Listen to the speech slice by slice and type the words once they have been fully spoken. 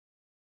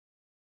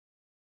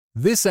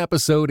This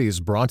episode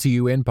is brought to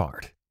you in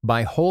part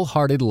by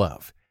Wholehearted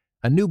Love,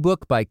 a new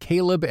book by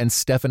Caleb and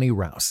Stephanie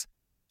Rouse.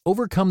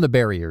 Overcome the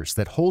barriers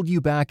that hold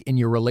you back in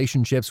your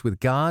relationships with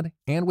God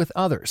and with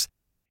others,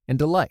 and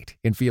delight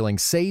in feeling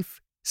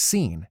safe,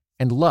 seen,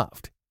 and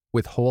loved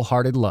with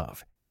Wholehearted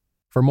Love.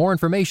 For more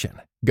information,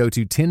 go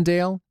to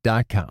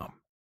Tyndale.com.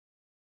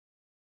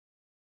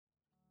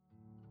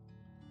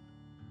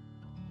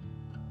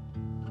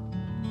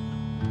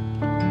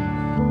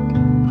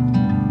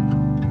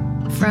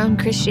 From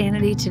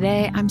Christianity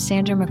Today, I'm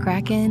Sandra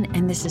McCracken,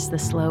 and this is The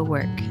Slow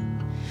Work.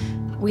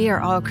 We are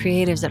all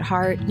creatives at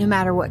heart, no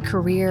matter what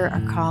career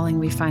or calling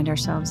we find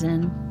ourselves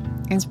in.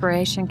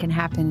 Inspiration can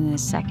happen in a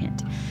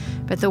second,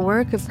 but the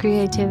work of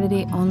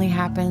creativity only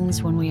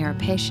happens when we are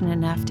patient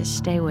enough to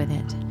stay with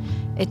it.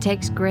 It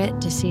takes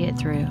grit to see it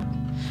through.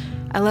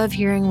 I love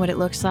hearing what it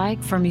looks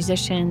like for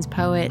musicians,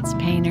 poets,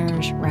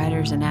 painters,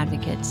 writers, and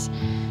advocates.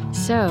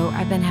 So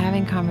I've been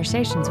having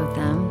conversations with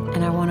them,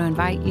 and I want to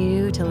invite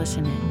you to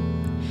listen in.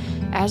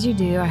 As you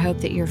do, I hope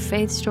that your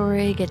faith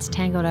story gets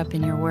tangled up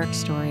in your work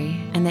story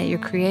and that your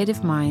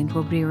creative mind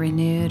will be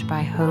renewed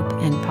by hope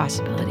and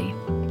possibility.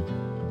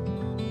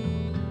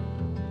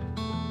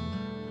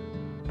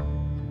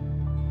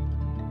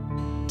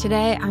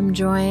 Today, I'm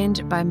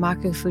joined by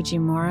Mako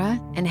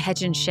Fujimura and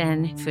Haejin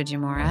Shin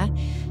Fujimura,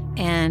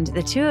 and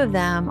the two of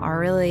them are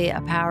really a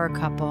power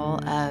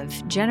couple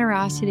of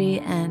generosity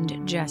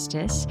and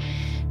justice.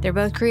 They're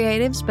both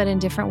creatives, but in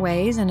different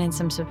ways and in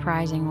some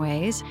surprising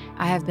ways.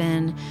 I have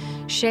been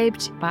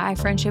shaped by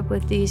friendship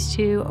with these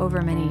two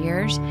over many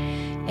years,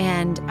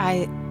 and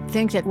I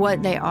think that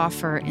what they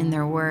offer in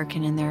their work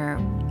and in their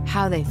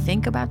how they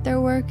think about their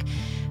work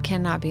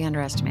cannot be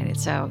underestimated.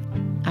 So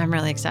I'm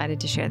really excited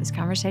to share this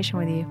conversation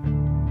with you.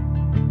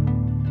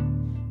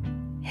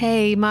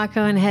 Hey,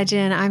 Mako and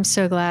Haejin, I'm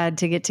so glad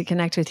to get to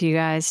connect with you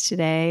guys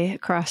today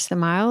across the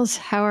miles.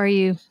 How are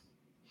you?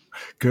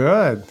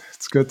 Good.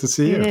 It's good to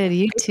see you. Good.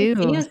 You too.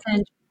 Good to see you,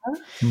 Sandra.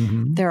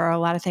 Mm-hmm. There are a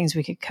lot of things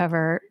we could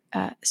cover.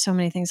 So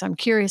many things I'm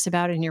curious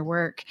about in your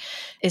work,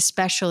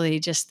 especially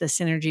just the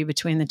synergy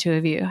between the two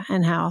of you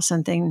and how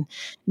something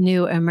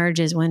new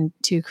emerges when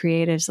two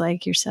creatives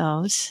like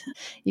yourselves.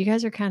 You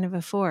guys are kind of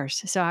a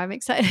force. So I'm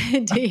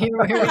excited to hear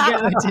where we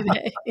go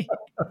today.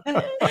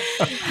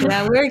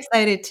 Yeah, we're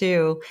excited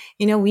too.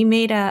 You know, we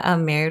made a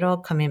marital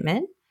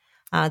commitment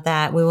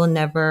that we will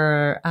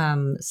never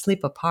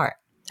sleep apart.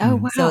 Oh,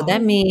 wow. So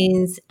that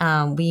means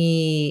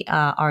we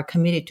are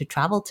committed to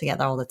travel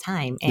together all the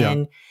time.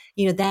 And,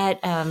 you know,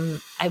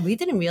 that we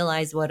didn't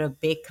realize what a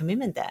big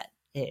commitment that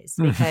is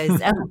because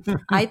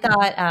I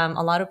thought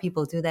a lot of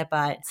people do that,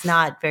 but it's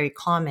not very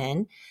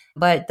common.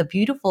 But the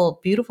beautiful,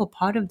 beautiful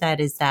part of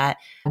that is that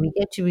we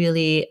get to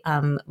really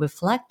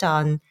reflect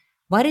on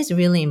what is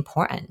really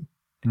important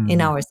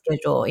in our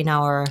schedule, in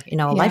our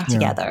life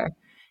together.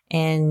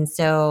 And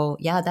so,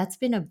 that's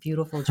been a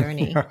beautiful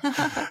journey.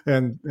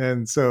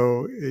 and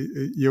so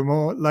you're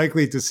more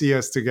likely to see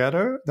us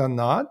together than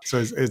not. So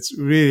it's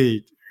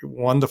really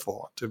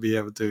wonderful to be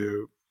able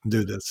to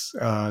do this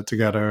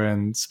together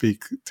and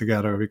speak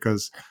together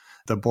because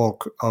the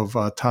bulk of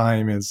our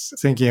time is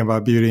thinking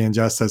about beauty and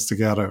justice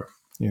together,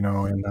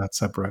 and not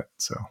separate.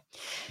 So.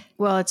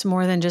 Well, it's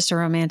more than just a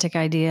romantic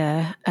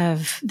idea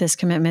of this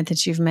commitment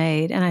that you've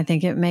made. And I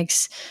think it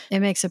makes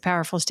a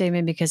powerful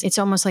statement because it's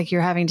almost like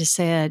you're having to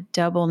say a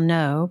double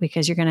no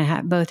because you're going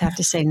to both have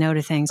to say no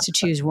to things to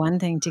choose one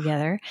thing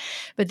together.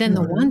 But then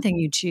the one thing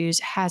you choose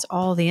has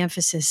all the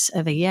emphasis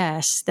of a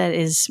yes that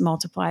is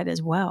multiplied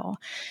as well.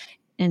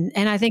 And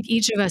I think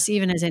each of us,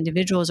 even as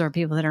individuals or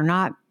people that are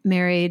not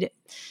married,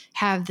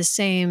 have the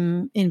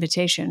same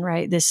invitation,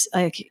 right? This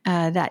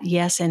that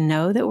yes and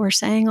no that we're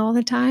saying all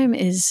the time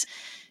is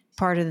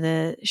part of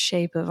the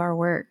shape of our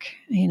work,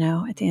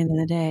 at the end of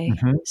the day.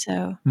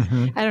 So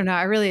I don't know.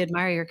 I really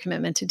admire your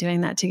commitment to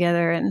doing that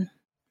together. And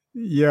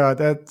yeah,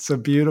 that's a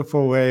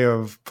beautiful way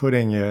of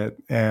putting it.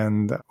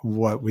 And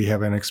what we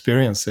have been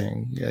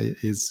experiencing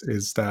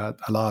is that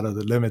a lot of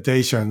the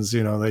limitations,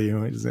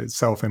 it's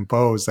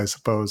self-imposed, I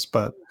suppose,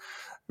 but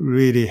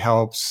really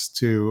helps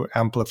to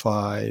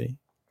amplify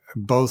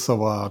both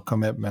of our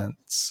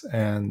commitments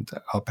and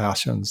our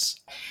passions.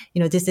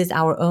 This is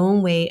our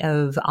own way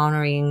of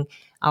honoring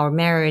our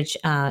marriage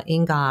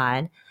in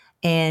God.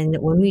 And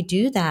when we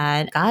do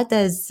that, God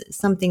does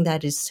something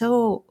that is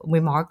so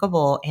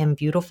remarkable and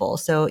beautiful.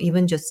 So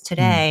even just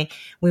today,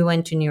 we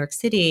went to New York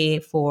City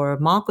for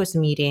Mako's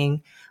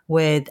meeting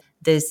with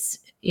this,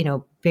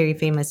 very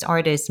famous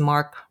artist,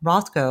 Mark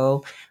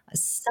Rothko's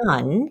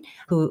son,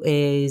 who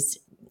is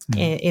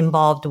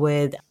involved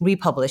with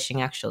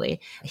republishing, actually,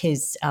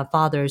 his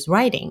father's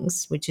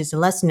writings, which is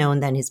less known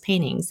than his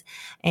paintings.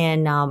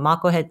 And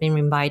Mako had been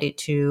invited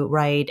to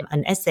write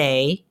an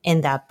essay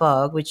in that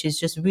book, which is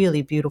just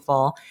really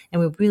beautiful.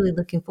 And we're really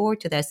looking forward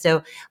to that.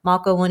 So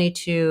Mako wanted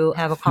to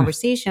have a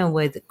conversation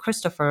with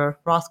Christopher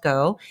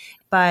Rothko.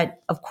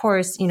 But of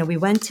course, we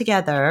went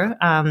together,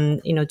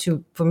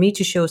 for me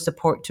to show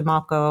support to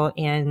Mako.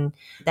 And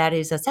that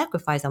is a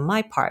sacrifice on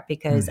my part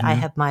because I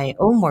have my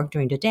own work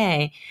during the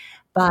day.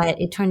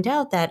 But it turned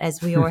out that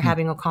as we were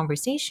having a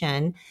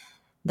conversation,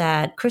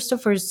 that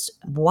Christopher's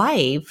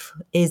wife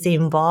is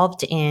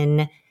involved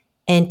in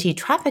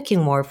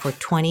anti-trafficking work for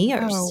 20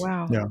 years. Oh,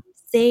 wow. Yeah.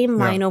 Same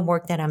Yeah. line of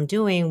work that I'm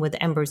doing with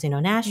Embers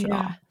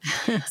International.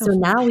 Yeah. So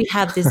now we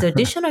have this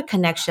additional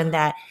connection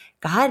that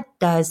God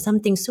does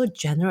something so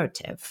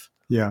generative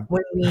Yeah.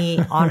 when we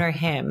honor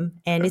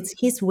him. And it's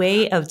his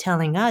way of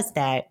telling us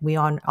that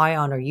I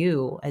honor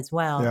you as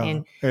well. Yeah.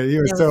 And And you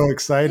were there so was-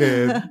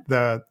 excited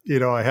that,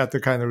 I had to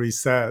kind of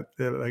reset.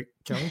 They're like,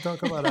 can we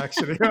talk about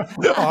actually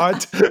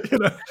art?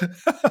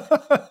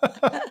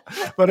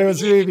 But it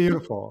was really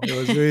beautiful. It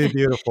was really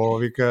beautiful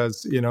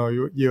because,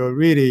 you're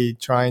really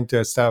trying to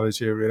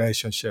establish a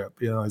relationship.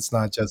 It's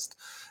not just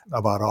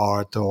about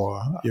art,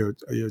 or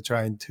you're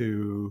trying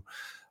to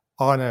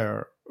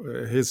honor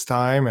his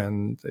time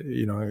and,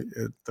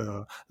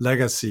 the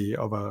legacy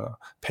of a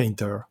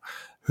painter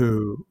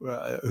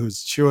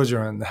whose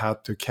children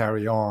had to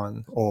carry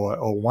on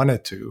or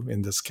wanted to,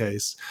 in this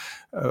case,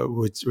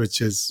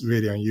 which is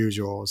really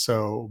unusual.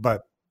 So,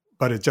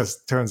 but it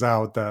just turns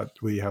out that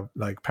we have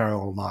like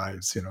parallel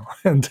lives,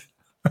 and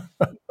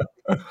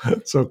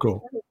so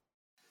cool.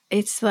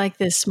 It's like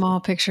this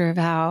small picture of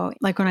how,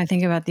 like when I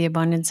think about the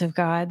abundance of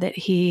God, that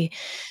he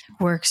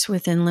works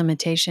within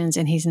limitations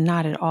and he's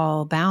not at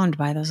all bound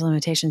by those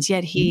limitations.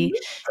 Yet he,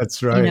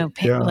 That's right.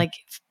 like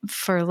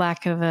for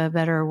lack of a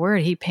better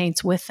word, he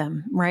paints with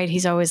them, right?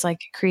 He's always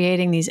like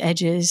creating these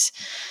edges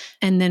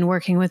and then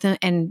working with them,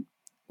 and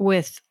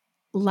with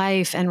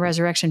life and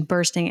resurrection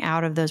bursting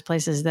out of those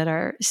places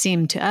that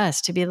seem to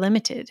us to be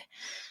limited.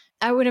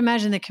 I would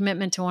imagine the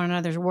commitment to one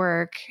another's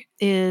work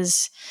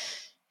is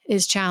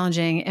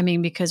challenging. I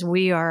mean, because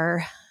we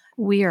are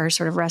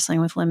sort of wrestling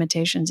with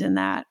limitations in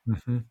that.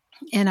 Mm-hmm.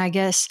 And I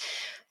guess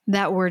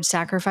that word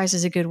sacrifice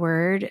is a good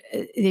word.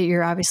 That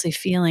you're obviously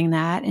feeling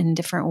that in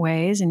different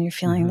ways, and you're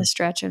feeling the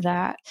stretch of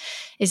that.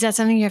 Is that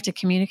something you have to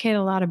communicate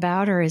a lot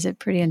about, or is it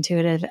pretty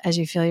intuitive as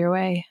you feel your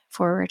way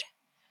forward?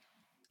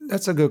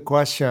 That's a good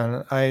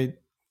question. I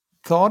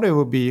thought it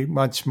would be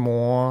much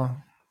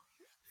more,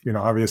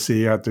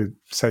 obviously you have to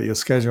set your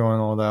schedule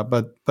and all that,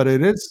 but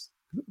it is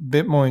a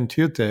bit more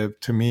intuitive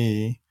to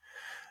me,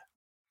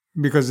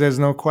 because there's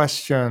no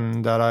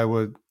question that I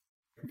would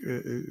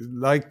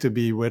like to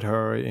be with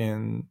her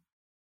in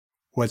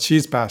what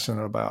she's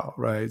passionate about,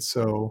 right?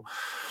 So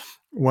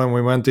when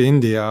we went to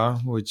India,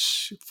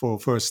 which for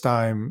first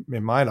time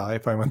in my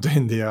life, I went to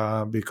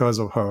India because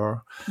of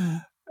her.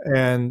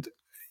 And,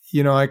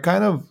 I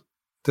kind of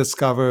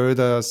discovered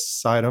a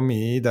side of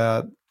me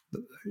that,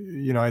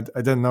 I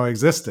didn't know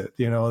existed,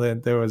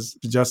 that there was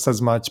just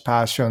as much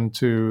passion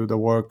to the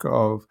work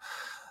of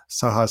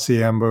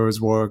Sahasi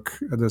Ember's work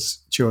at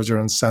this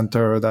children's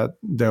center that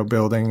they're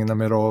building in the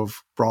middle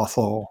of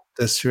Brothel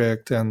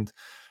district. And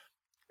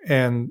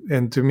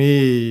to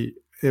me,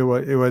 it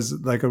was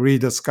like a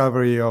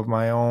rediscovery of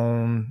my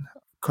own,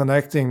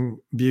 connecting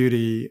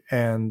beauty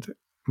and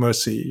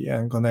mercy,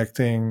 and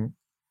connecting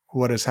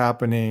what is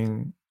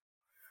happening,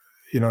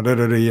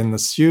 literally in the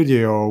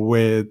studio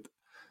with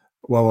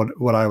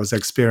what I was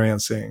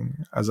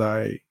experiencing as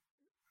I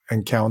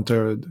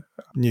encountered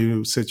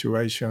new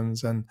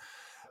situations. And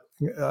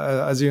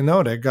as you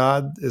know, that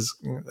God is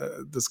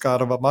this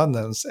God of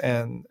abundance,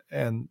 and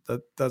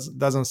that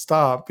doesn't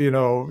stop,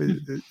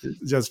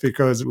 just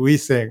because we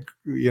think,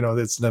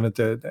 it's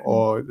limited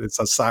or it's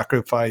a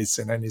sacrifice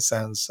in any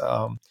sense.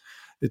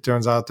 It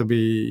turns out to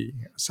be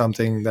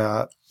something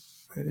that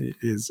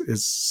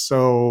is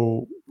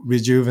so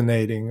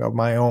rejuvenating of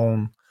my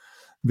own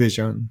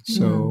vision.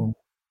 So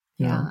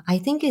yeah, I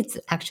think it's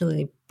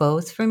actually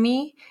both for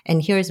me.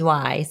 And here's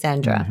why,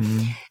 Sandra.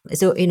 Mm-hmm.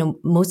 So,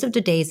 most of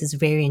the days is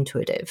very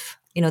intuitive.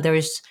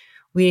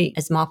 We,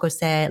 as Marco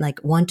said, like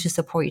want to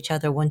support each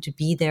other, want to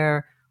be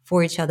there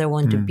for each other,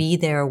 want to be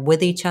there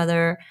with each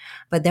other.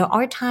 But there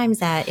are times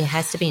that it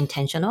has to be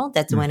intentional.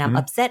 That's when I'm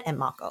upset at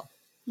Marco.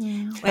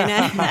 Yeah.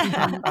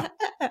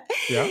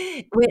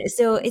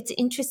 So it's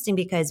interesting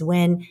because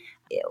when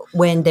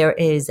there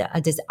is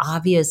this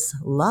obvious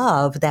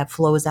love that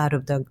flows out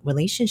of the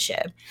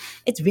relationship,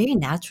 it's very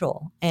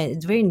natural and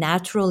it's very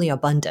naturally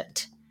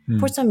abundant.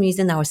 For some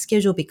reason,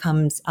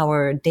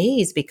 our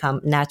days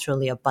become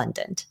naturally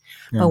abundant.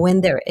 But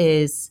when there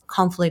is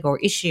conflict or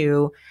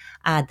issue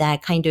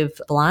that kind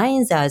of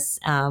blinds us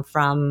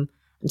from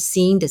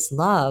seeing this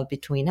love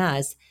between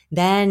us,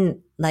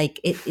 then like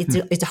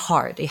it's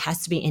hard. It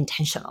has to be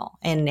intentional,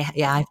 and I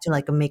have to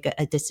like make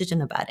a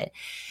decision about it.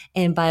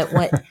 And but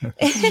what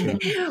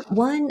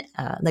one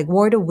like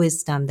word of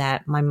wisdom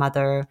that my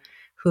mother,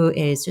 who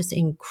is just an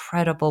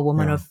incredible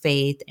woman of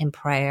faith and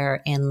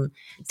prayer, and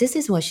this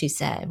is what she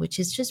said, which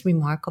is just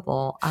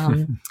remarkable.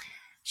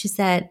 She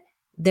said,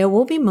 "There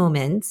will be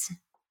moments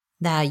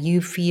that you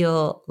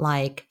feel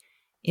like,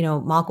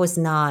 Mark was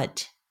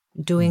not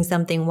doing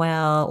something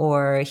well,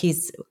 or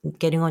he's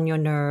getting on your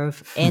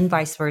nerve, and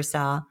vice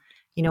versa.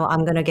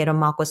 I'm going to get on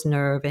Marco's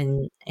nerve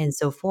and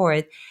so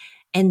forth.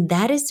 And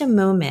that is the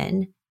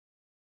moment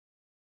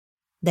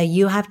that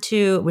you have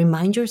to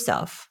remind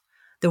yourself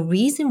The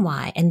reason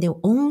why, and the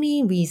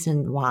only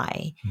reason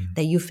why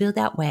that you feel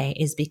that way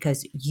is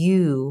because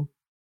you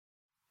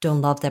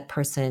don't love that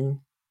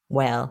person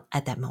well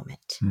at that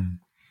moment.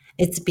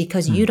 It's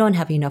because you don't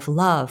have enough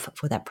love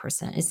for that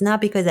person. It's not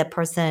because that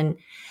person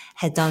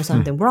had done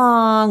something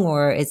wrong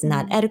or is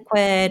not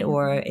adequate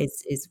or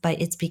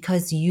but it's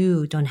because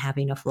you don't have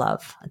enough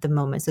love at the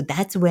moment. So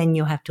that's when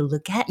you have to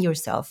look at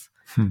yourself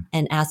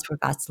and ask for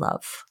God's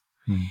love.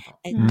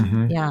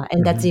 And,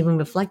 and that's even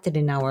reflected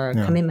in our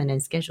commitment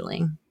and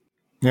scheduling.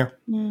 Yeah.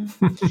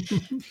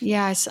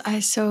 Yeah, I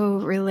so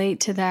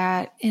relate to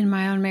that in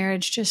my own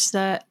marriage, just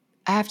that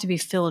I have to be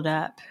filled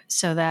up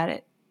so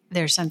that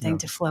there's something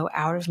to flow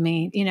out of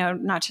me,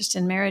 not just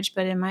in marriage,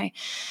 but in my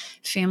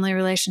family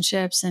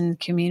relationships and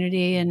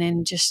community, and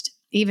in just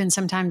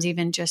sometimes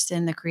even just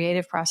in the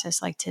creative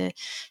process, like to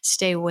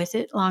stay with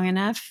it long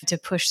enough to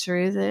push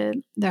through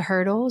the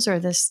hurdles or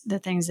the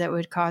things that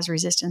would cause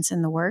resistance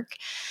in the work.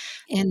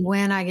 And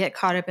when I get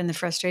caught up in the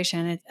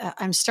frustration,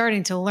 I'm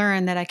starting to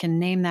learn that I can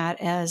name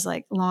that as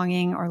like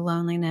longing or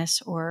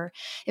loneliness, or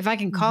if I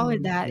can call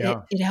it that,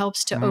 it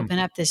helps to open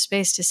up this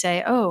space to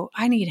say, oh,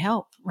 I need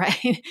help,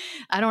 right?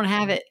 I don't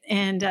have it.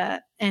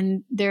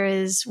 And there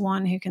is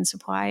one who can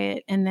supply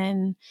it. And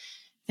then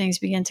things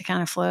begin to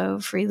kind of flow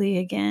freely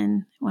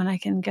again when I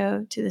can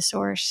go to the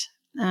source.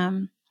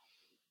 I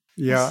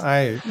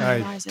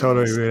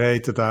totally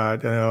relate to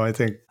that. I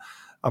think,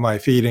 am I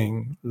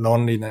feeling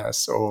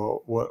loneliness,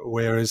 or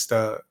where is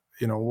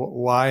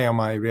why am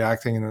I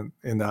reacting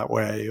in that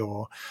way?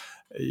 Or,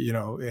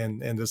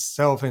 in the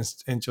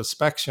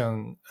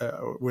self-introspection,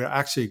 we're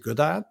actually good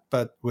at,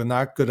 but we're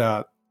not good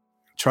at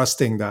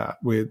trusting that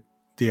with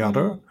the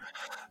other,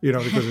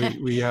 because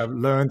we have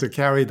learned to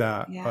carry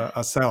that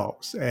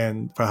ourselves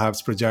and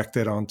perhaps project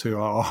it onto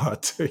our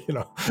art,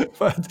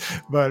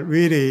 but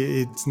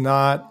really it's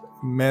not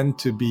meant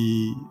to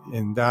be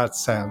in that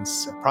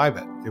sense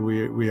private.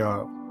 We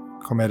are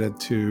committed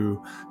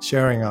to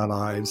sharing our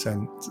lives,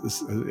 and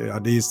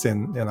at least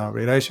in our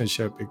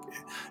relationship, it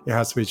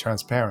has to be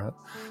transparent.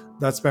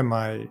 That's been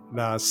my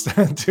last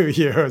 2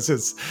 years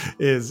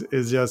is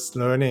just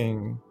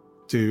learning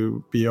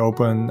to be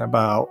open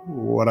about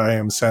what I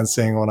am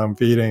sensing, what I'm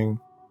feeling.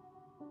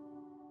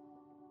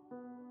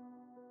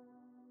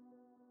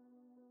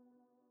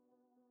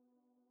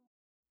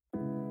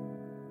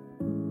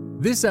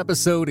 This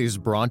episode is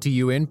brought to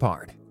you in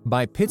part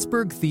by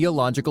Pittsburgh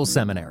Theological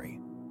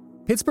Seminary.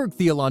 Pittsburgh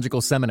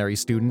Theological Seminary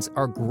students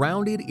are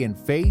grounded in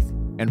faith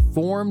and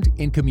formed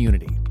in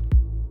community.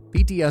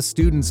 PTS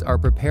students are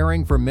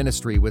preparing for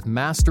ministry with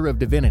Master of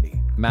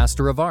Divinity,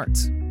 Master of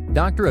Arts,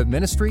 Doctor of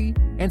Ministry,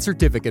 and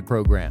certificate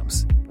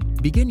programs.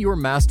 Begin your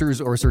master's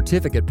or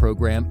certificate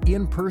program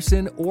in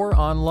person or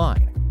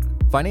online.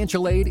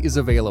 Financial aid is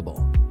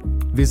available.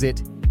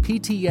 Visit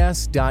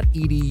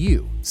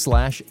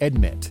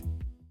pts.edu/admit.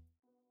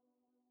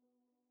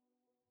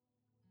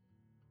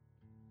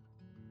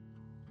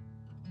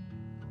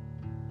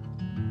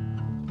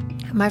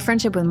 My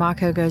friendship with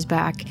Mako goes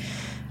back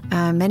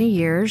many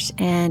years,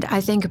 and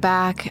I think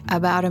back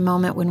about a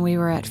moment when we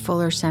were at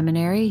Fuller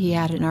Seminary. He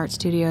had an art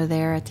studio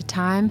there at the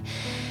time,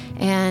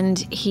 and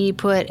he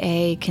put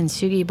a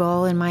kintsugi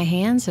bowl in my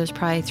hands. It was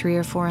probably 300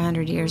 or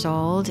 400 years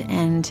old,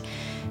 and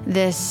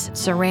this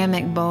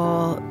ceramic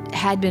bowl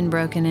had been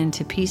broken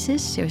into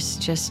pieces. It was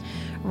just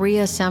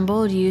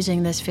reassembled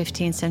using this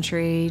 15th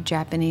century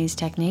Japanese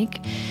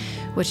technique,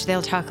 which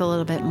they'll talk a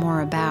little bit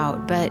more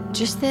about. But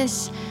just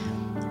this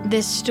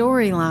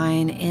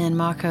storyline in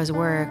Mako's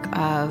work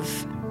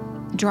of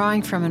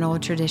drawing from an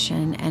old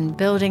tradition and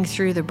building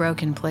through the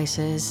broken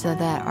places so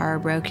that our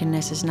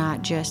brokenness is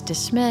not just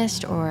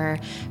dismissed or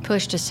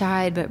pushed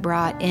aside, but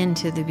brought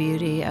into the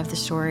beauty of the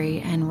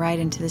story and right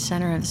into the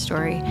center of the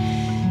story.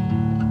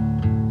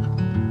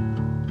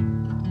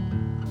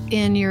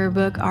 In your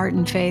book, Art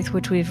and Faith,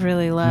 which we've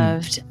really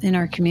loved in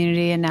our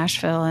community in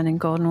Nashville and in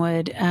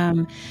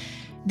Goldenwood,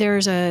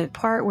 there's a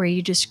part where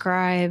you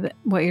describe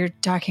what you're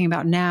talking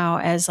about now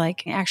as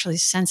like actually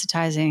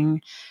sensitizing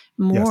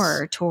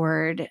more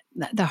toward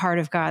the heart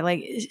of God.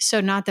 Like, so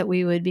not that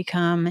we would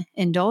become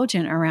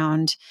indulgent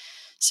around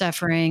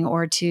suffering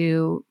or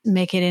to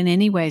make it in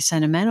any way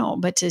sentimental,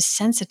 but to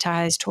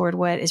sensitize toward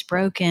what is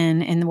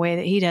broken in the way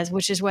that he does,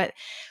 which is what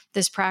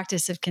this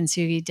practice of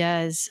kintsugi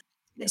does.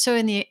 So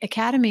in the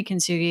Academy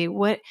Kintsugi,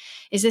 what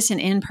is this an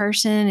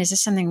in-person? Is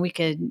this something we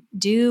could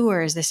do,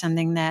 or is this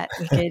something that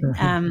we could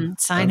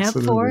sign up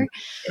for?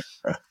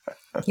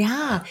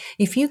 Yeah.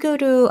 If you go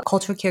to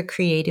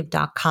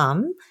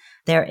culturalcarecreative.com,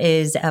 there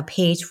is a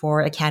page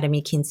for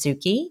Academy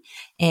Kintsugi,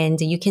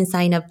 and you can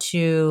sign up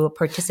to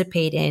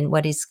participate in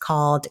what is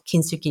called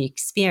Kintsugi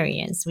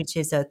Experience, which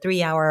is a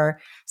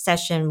 3-hour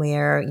session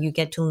where you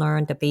get to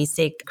learn the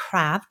basic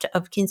craft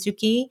of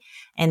Kintsugi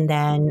and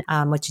then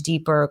a much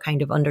deeper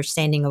kind of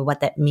understanding of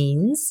what that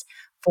means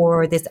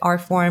for this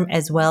art form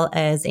as well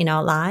as in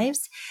our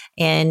lives.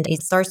 And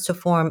it starts to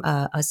form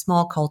a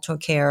small cultural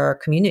care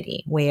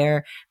community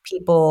where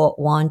people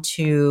want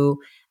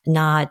to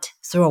not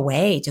throw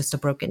away just the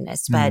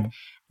brokenness, but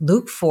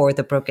look for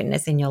the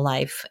brokenness in your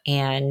life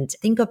and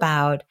think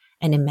about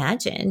and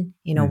imagine,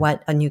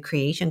 what a new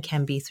creation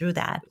can be through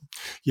that.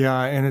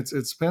 Yeah, and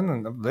it's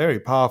been a very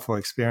powerful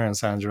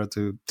experience, Andrea,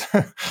 to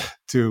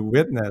to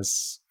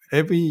witness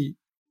every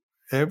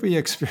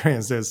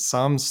experience. There's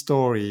some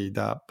story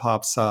that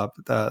pops up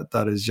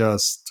that is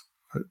just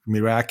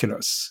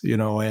miraculous,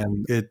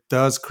 and it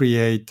does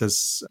create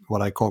this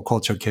what I call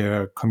culture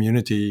care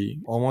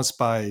community.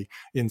 Almost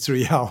in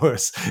 3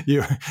 hours,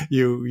 you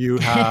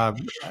have.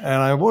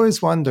 And I've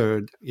always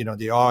wondered,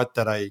 the art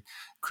that I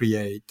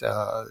create,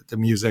 the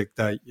music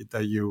that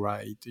you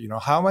write,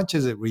 how much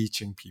is it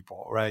reaching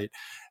people, right?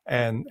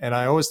 And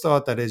I always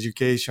thought that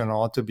education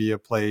ought to be a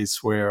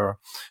place where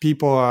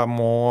people are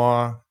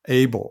more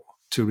able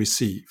to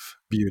receive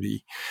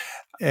beauty,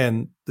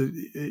 and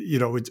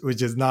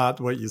which is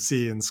not what you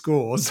see in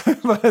schools.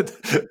 but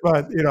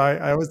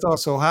I always thought,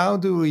 so how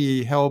do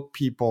we help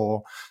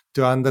people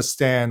to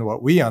understand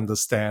what we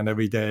understand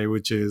every day,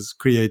 which is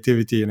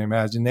creativity and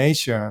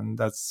imagination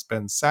that's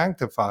been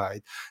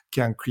sanctified,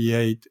 can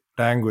create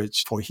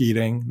language for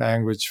healing,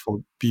 language for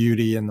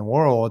beauty in the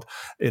world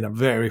in a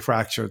very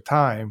fractured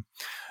time.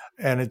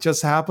 And it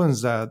just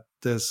happens that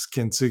this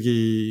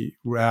Kintsugi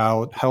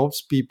route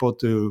helps people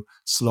to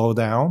slow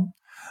down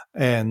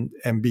and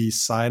be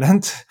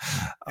silent.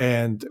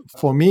 And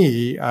for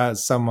me,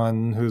 as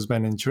someone who's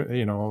been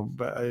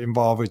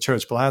involved with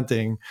church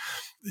planting,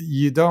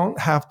 you don't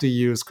have to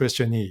use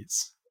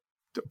Christianese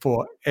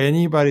for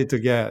anybody to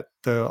get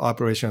the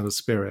operation of the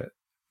Spirit,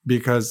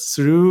 because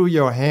through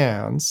your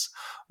hands,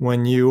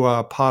 when you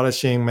are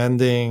polishing,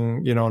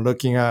 mending,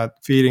 looking at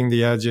feeding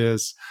the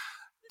edges,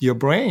 your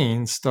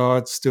brain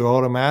starts to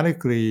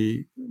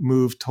automatically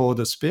move toward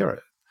the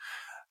Spirit.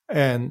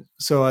 And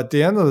so at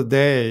the end of the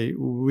day,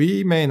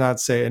 we may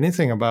not say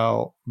anything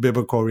about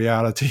biblical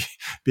reality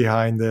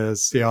behind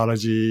this,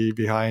 theology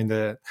behind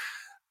it,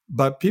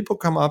 but people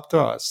come up to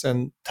us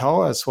and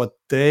tell us what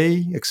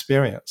they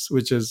experience,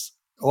 which is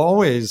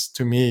always,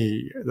 to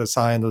me, the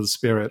sign of the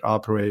Spirit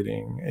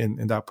operating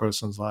in that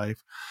person's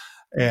life.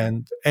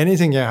 And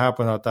anything can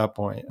happen at that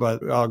point.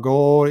 But our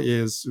goal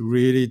is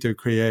really to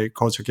create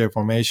culture care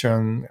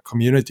formation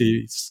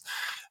communities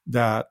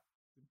that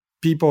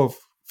people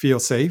feel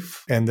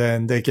safe, and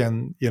then they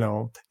can,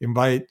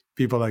 invite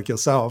people like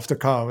yourself to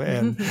come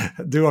and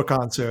do a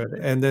concert.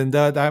 And then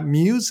that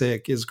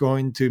music is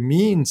going to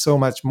mean so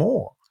much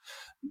more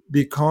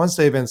because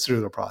they've been through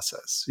the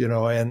process,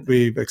 and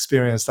we've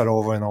experienced that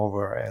over and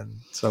over, and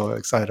so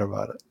excited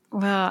about it.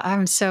 Well,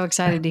 I'm so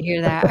excited to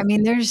hear that. I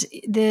mean,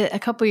 a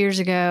couple years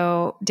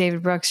ago,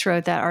 David Brooks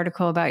wrote that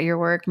article about your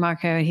work,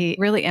 Mako. He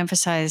really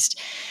emphasized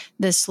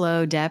the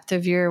slow depth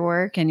of your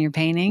work and your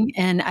painting.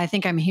 And I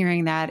think I'm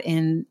hearing that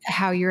in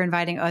how you're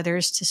inviting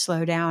others to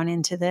slow down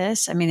into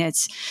this. I mean,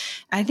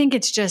 I think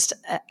it's just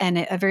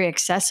a very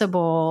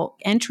accessible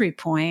entry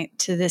point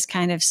to this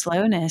kind of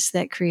slowness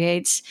that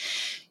creates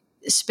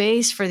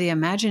space for the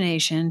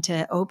imagination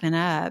to open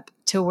up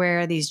to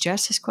where these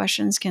justice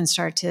questions can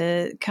start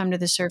to come to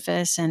the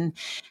surface. And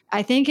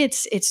I think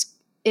it's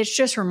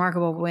just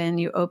remarkable when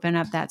you open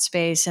up that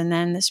space and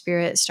then the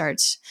Spirit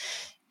starts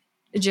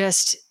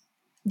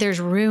there's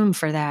room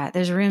for that.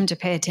 There's room to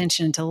pay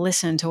attention, to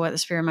listen to what the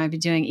Spirit might be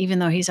doing, even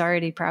though he's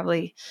already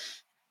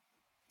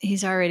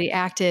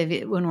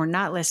active when we're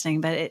not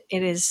listening, but it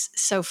is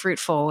so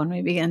fruitful when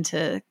we begin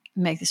to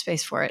make the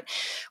space for it.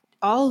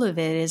 All of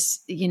it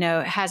is,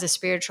 has a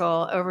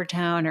spiritual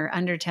overtone or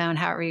undertone,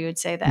 however you would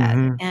say that.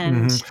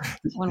 And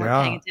when we're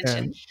paying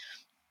attention.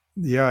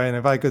 And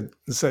if I could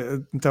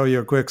tell you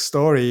a quick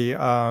story,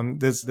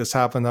 this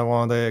happened at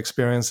one of the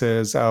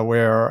experiences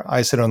where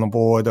I sit on the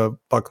board of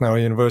Bucknell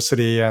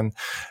University, and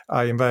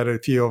I invited a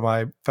few of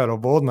my fellow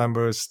board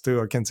members to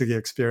a Kintsugi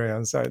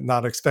experience,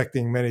 not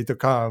expecting many to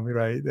come,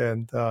 right?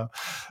 And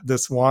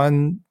this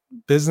one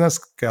business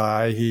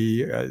guy,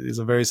 he is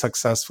a very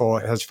successful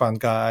hedge fund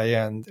guy,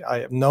 and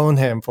I have known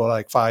him for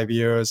like 5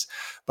 years,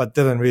 but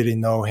didn't really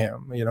know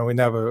him. We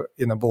never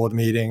in a board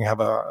meeting have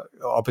a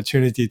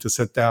opportunity to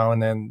sit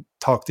down and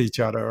talk to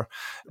each other.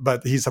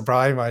 But he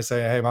surprised me. I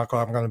say, "Hey, Marco,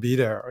 I'm going to be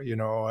there."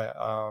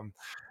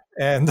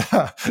 And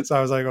so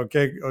I was like,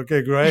 okay,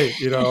 great.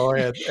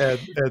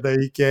 And then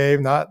he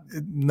came not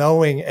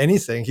knowing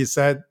anything. He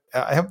said,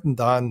 "I haven't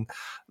done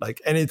like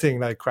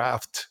anything like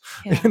craft,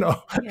 in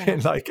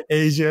like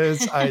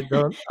ages.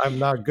 I'm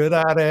not good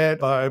at it.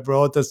 But I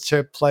brought this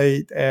chip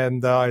plate,"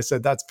 and I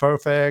said, "That's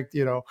perfect,"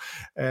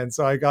 And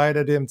so I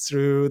guided him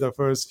through the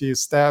first few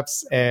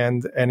steps,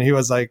 and he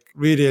was like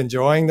really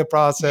enjoying the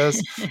process.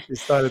 He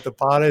started to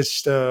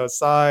polish the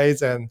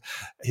sides, and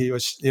he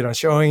was,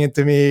 showing it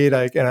to me,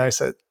 and I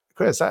said,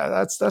 "Chris,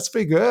 that's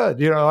pretty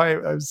good."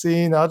 I've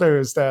seen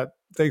others that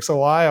takes a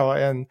while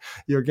and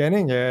you're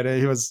getting it. And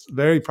he was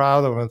very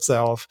proud of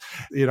himself,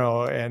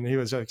 and he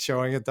was like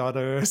showing it to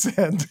others.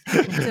 And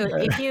so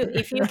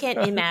if you can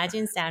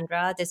imagine,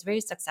 Sandra, this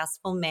very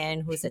successful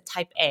man who's a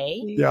type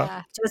A,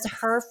 just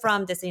heard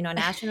from this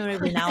nationally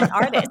renowned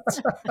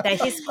artist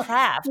that his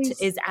craft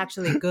is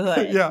actually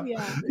good.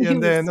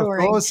 And then of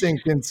course in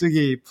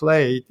Kintsugi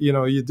plate,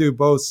 you do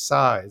both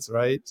sides,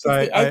 right? So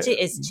the edge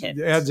is chipped.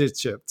 The edge is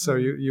chipped. So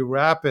you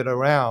wrap it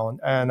around.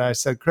 And I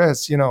said,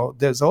 Chris,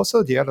 there's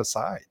also the other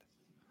side.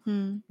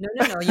 No.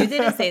 You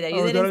didn't say that.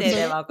 You didn't say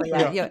that, Marco.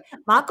 Yeah.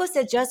 Marco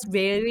said just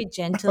very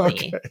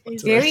gently,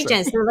 very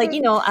gentle. Like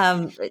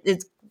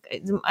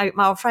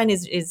our friend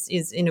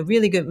is in a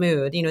really good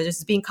mood.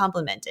 Just being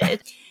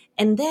complimented,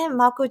 and then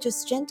Marco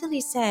just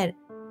gently said,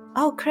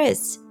 "Oh,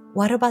 Chris,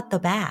 what about the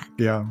back?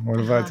 Yeah. What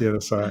about the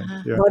other side?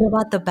 Yeah. What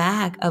about the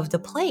back of the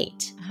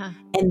plate?"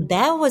 And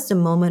that was the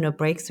moment of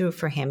breakthrough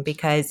for him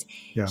because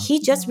he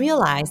just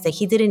realized that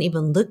he didn't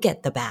even look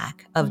at the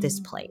back of this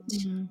plate.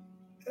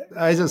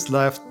 I just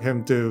left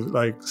him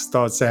to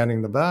start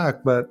sanding the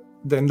back. But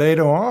then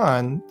later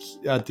on,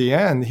 at the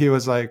end, he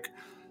was like,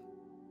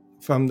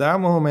 from that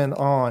moment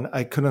on,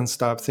 I couldn't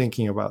stop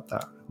thinking about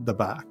the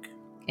back.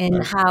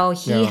 And how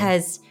he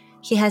has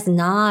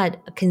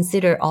not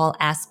considered all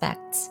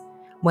aspects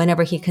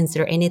whenever he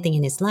considered anything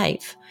in his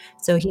life.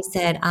 So he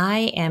said,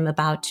 I am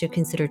about to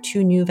consider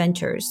 2 new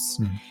ventures.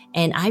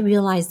 And I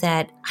realized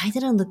that I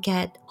didn't look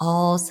at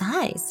all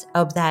sides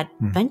of that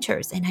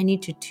ventures, and I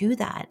need to do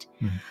that.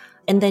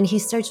 And then he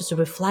started to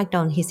reflect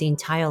on his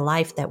entire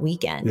life that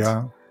weekend.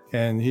 Yeah.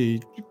 And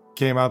he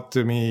came up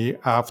to me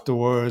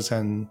afterwards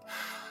and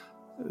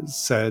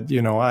said,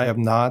 I have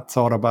not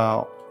thought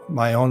about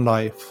my own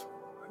life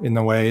in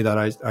the way that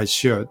I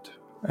should.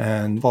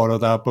 And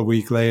followed up a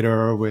week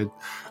later with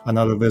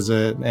another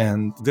visit.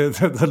 And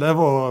the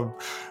level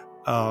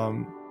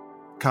of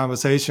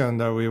conversation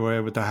that we were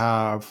able to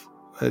have,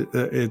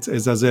 it's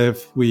as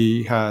if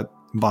we had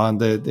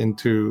bonded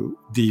into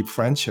deep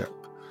friendship.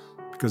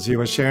 Because he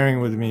was sharing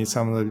with me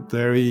some of the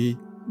very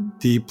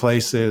deep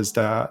places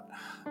that,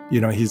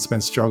 he's been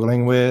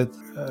struggling with.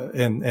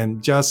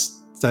 And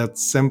just that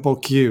simple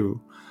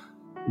cue,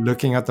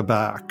 looking at the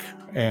back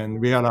and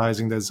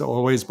realizing there's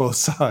always both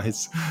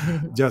sides,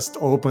 just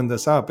opened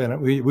us up. And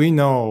we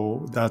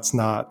know that's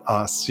not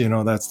us,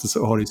 that's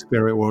the Holy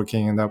Spirit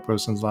working in that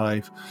person's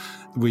life.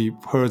 We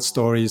heard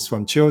stories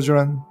from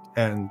children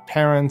and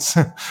parents.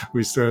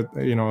 We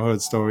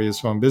heard stories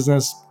from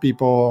business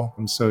people.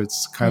 And so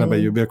it's kind of a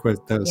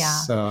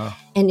ubiquitous.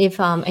 And if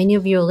any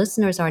of your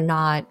listeners are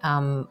not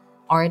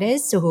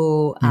artists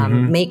who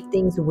make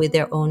things with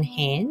their own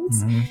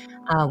hands,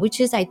 which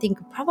is, I think,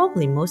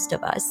 probably most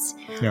of us,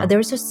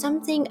 there's just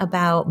something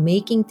about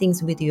making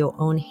things with your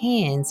own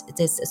hands,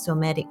 this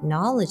somatic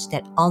knowledge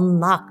that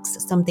unlocks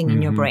something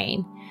in your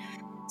brain.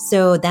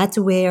 So that's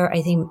where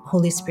I think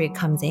Holy Spirit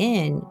comes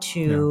in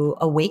to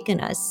awaken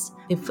us.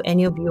 If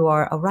any of you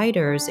are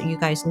writers, you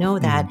guys know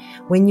that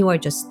when you are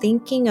just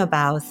thinking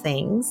about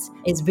things,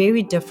 it's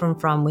very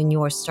different from when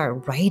you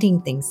start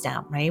writing things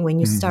down, right? When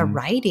you start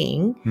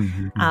writing,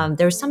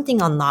 there's something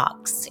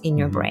unlocks in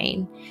your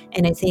brain.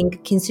 And I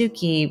think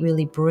Kintsugi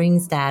really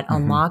brings that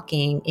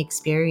unlocking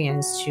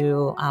experience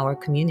to our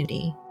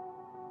community.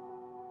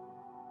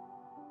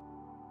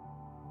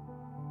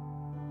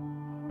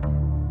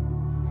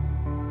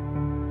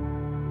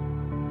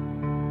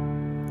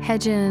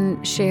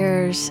 Haejin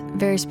shares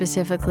very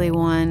specifically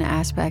one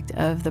aspect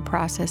of the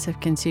process of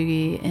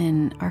Kintsugi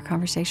in our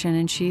conversation,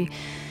 and she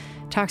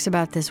talks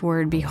about this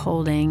word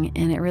beholding,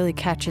 and it really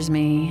catches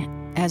me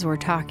as we're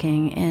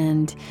talking.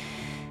 And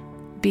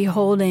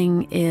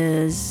beholding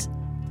is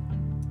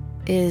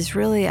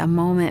really a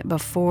moment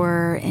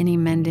before any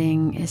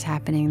mending is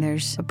happening.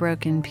 There's a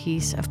broken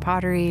piece of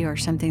pottery or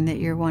something that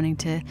you're wanting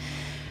to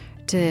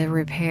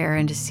repair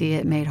and to see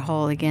it made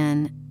whole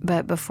again.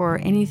 But before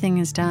anything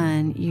is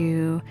done,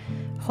 you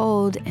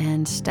hold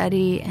and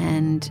study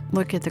and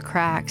look at the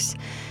cracks.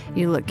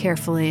 You look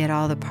carefully at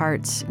all the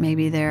parts.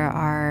 Maybe there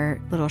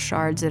are little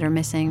shards that are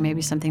missing.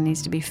 Maybe something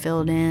needs to be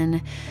filled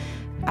in.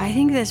 I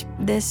think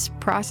this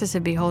process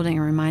of beholding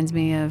reminds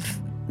me of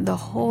the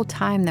whole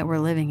time that we're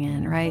living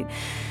in, right?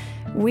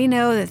 We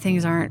know that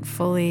things aren't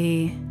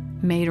fully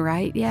made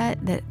right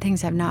yet, that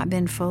things have not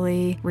been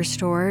fully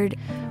restored.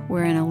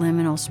 We're in a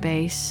liminal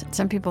space.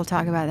 Some people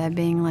talk about that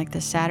being like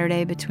the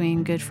Saturday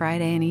between Good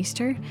Friday and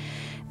Easter,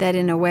 that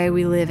in a way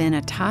we live in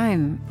a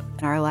time,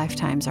 our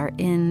lifetimes are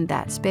in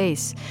that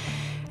space.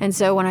 And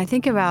so when I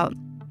think about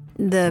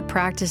the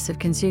practice of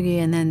Kintsugi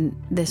and then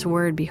this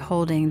word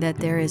beholding, that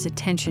there is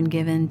attention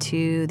given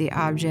to the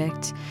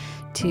object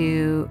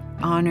to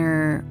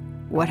honor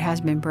what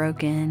has been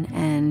broken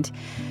and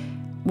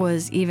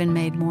was even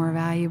made more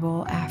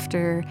valuable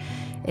after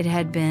it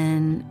had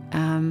been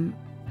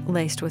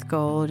laced with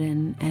gold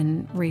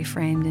and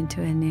reframed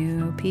into a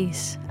new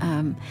piece.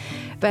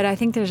 But I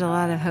think there's a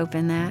lot of hope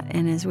in that.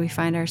 And as we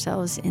find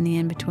ourselves in the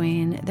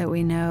in-between, that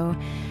we know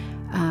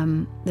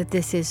that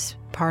this is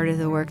part of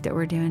the work that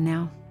we're doing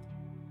now.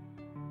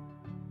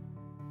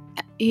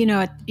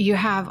 you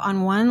have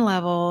on one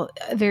level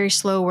a very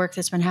slow work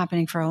that's been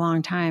happening for a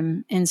long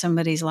time in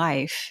somebody's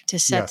life to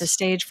set the Yes,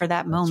 stage for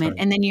that that's moment. right.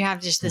 And then you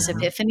have just this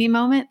epiphany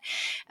moment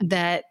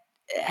that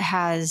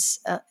has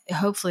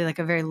hopefully like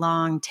a very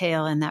long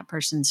tail in that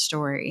person's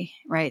story,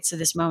 right? So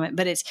this moment,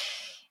 but it's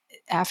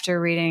after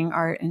reading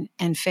Art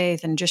and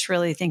Faith and just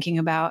really thinking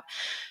about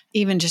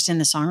even just in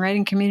the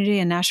songwriting community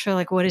in Nashville,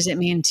 like what does it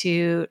mean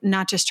to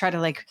not just try to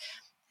like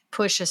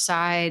push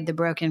aside the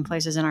broken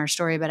places in our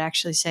story, but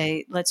actually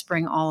say, let's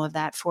bring all of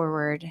that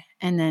forward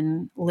and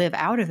then live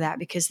out of that,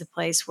 because the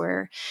place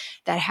where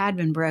that had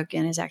been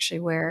broken is actually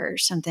where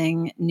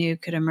something new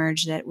could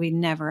emerge that we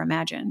never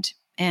imagined.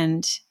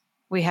 And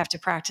we have to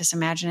practice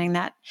imagining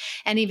that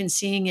and even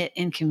seeing it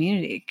in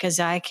community, because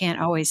I can't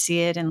always see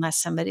it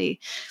unless somebody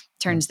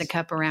turns the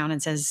cup around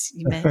and says,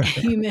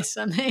 you missed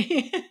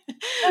something.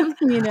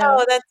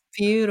 Oh, that's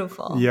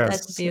beautiful. That's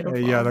Yes, beautiful.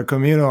 yeah, the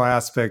communal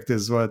aspect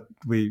is what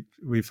we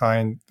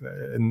find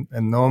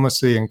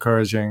enormously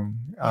encouraging,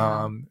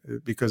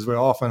 because we're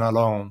often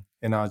alone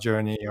in our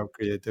journey of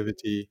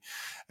creativity,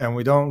 and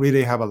we don't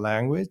really have a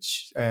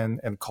language and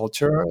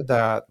culture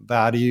that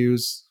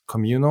values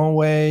communal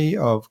way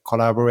of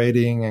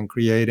collaborating and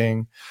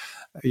creating.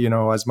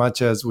 As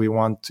much as we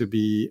want to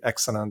be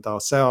excellent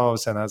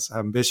ourselves and as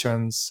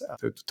ambitions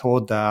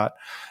toward that,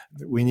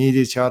 we need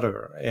each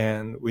other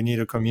and we need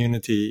a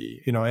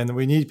community, and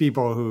we need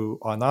people who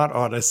are not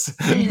artists,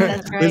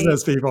 That's right.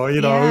 business people,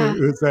 Yeah.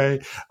 who say,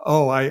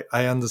 oh, I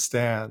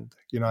understand,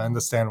 I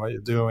understand what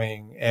you're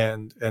doing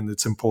and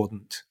it's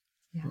important.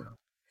 Yeah.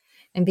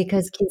 And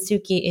because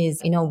Kintsugi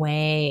is in a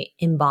way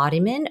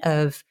embodiment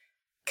of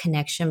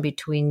connection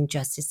between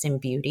justice and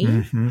beauty.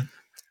 Mm-hmm.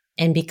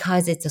 And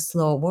because it's a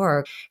slow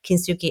work,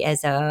 Kintsugi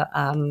as a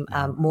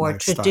more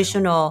Lifestyle.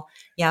 traditional,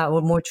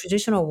 more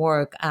traditional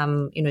work,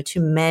 to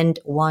mend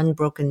one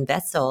broken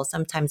vessel,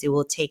 sometimes it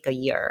will take a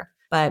year.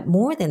 But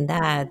more than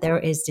that, there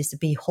is this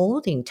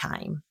beholding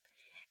time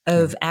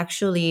of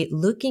actually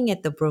looking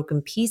at the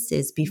broken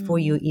pieces before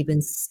you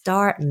even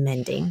start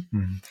mending.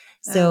 Mm-hmm.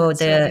 So that's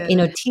so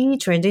good. tea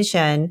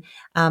tradition,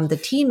 the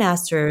tea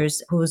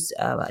masters whose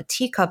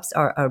teacups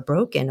are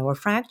broken or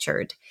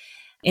fractured,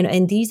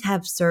 and these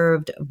have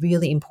served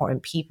really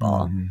important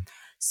people. Mm-hmm.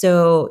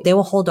 So they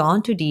will hold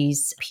on to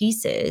these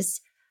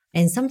pieces,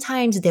 and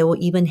sometimes they will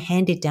even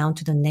hand it down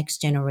to the next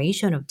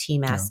generation of tea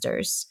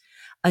masters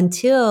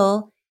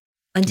until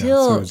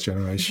third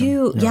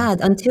generation.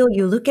 until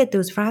you look at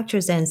those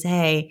fractures and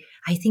say,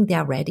 I think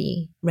they're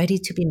ready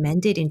to be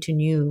mended into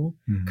new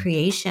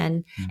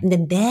creation.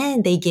 And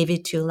then they give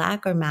it to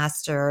lacquer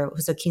master,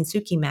 who's a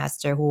kintsugi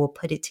master, who will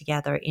put it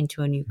together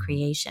into a new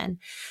creation.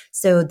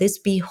 So this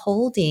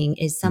beholding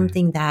is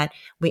something that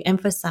we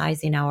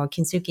emphasize in our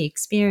kintsugi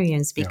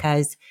experience,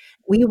 because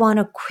we want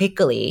to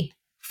quickly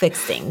fix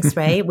things,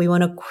 right? We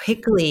want to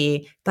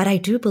quickly, but I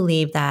do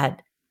believe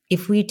that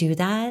if we do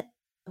that,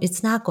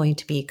 it's not going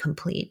to be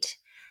complete,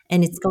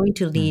 and it's going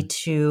to lead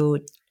to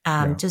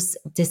just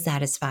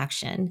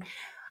dissatisfaction.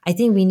 I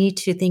think we need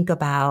to think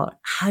about,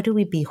 how do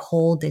we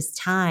behold this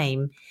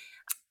time?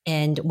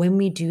 And when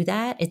we do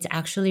that, it's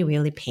actually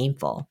really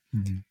painful.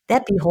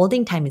 That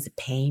beholding time is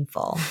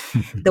painful.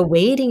 The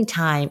waiting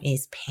time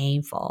is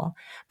painful.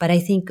 But I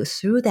think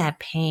through that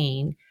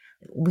pain,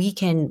 we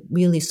can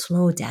really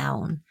slow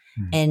down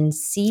and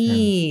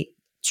see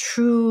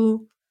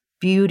true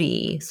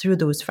beauty through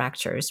those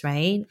fractures,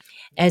 right?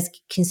 As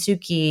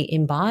Kintsugi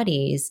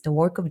embodies, the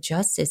work of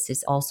justice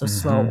is also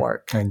slow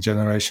work. And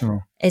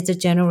generational. It's a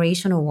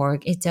generational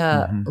work. It's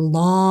a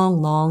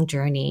long, long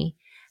journey.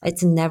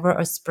 It's never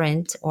a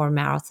sprint or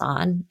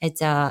marathon.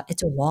 It's a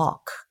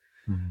walk.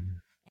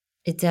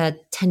 It's a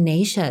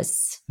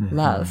tenacious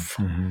love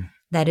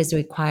that is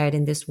required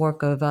in this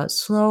work of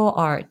slow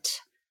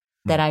art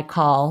that I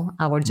call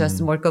our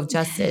work of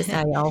justice.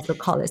 I also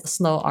call it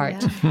slow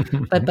art.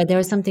 But there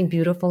is something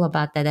beautiful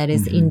about that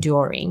is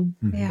enduring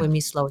when we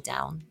slow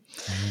down.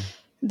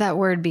 That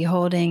word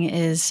beholding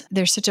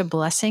there's such a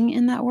blessing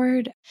in that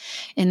word.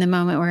 In the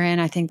moment we're in,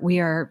 I think we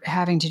are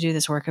having to do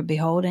this work of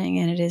beholding,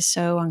 and it is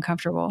so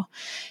uncomfortable.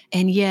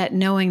 And yet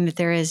knowing that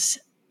there is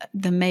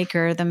the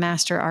maker, the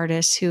master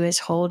artist, who is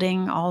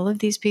holding all of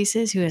these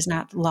pieces, who has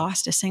not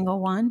lost a single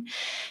one,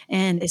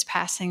 and is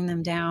passing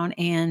them down,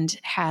 and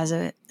has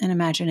an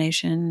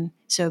imagination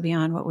so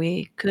beyond what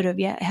we could have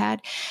yet had.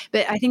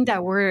 But I think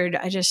that word,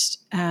 I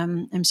just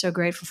am so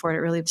grateful for it. It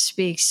really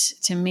speaks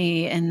to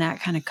me in that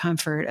kind of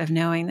comfort of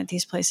knowing that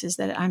these places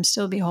that I'm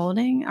still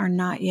beholding are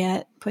not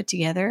yet put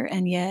together,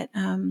 and yet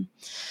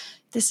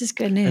this is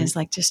good news,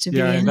 like just to be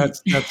in it.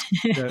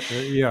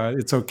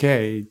 It's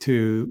okay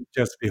to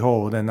just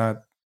behold and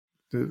not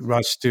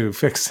rush to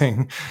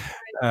fixing.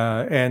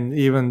 And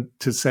even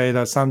to say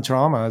that some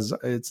traumas,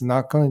 it's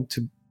not going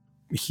to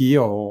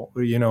heal,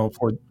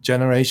 for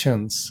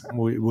generations.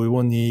 We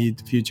will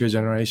need future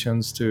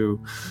generations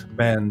to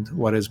mend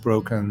what is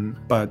broken,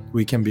 but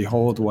we can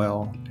behold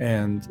well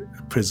and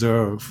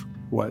preserve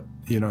what,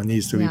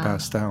 needs to be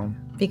passed down.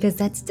 Because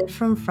that's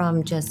different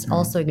from just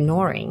also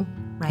ignoring.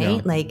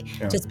 right? Like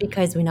just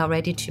because we're not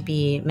ready to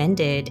be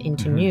mended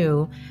into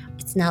new,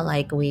 it's not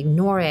like we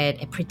ignore it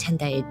and pretend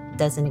that it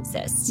doesn't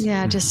exist.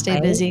 Yeah, just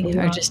stay busy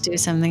or just do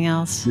something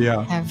else.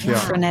 Have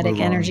frenetic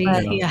energy.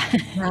 But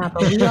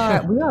we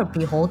are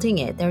beholding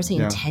it. There's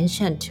an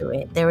intention to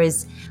it. There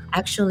is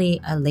actually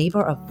a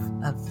labor of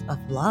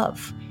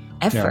love,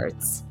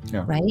 efforts,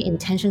 right?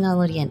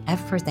 Intentionality and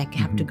effort that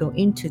have to go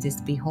into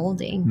this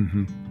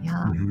beholding.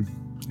 Yeah.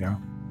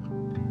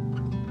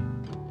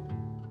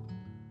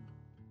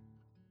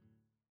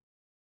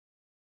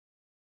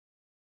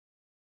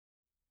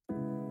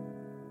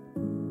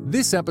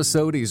 This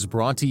episode is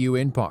brought to you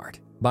in part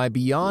by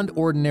Beyond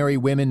Ordinary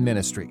Women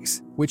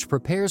Ministries, which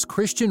prepares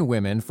Christian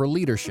women for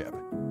leadership.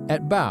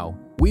 At BOW,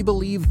 we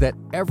believe that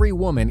every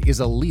woman is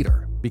a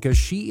leader because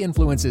she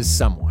influences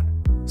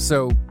someone.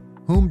 So,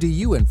 whom do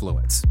you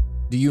influence?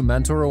 Do you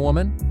mentor a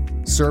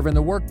woman? Serve in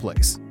the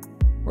workplace?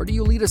 Or do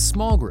you lead a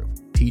small group,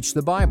 teach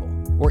the Bible,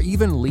 or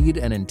even lead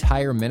an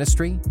entire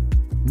ministry?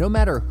 No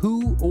matter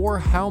who or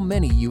how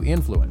many you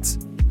influence,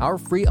 our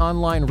free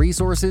online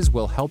resources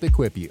will help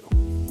equip you.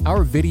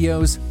 Our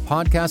videos,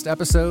 podcast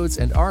episodes,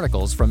 and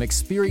articles from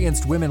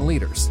experienced women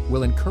leaders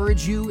will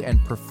encourage you and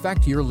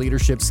perfect your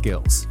leadership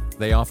skills.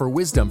 They offer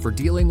wisdom for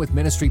dealing with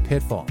ministry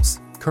pitfalls,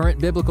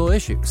 current biblical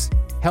issues,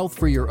 health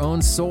for your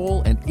own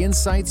soul, and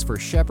insights for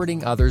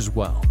shepherding others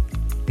well.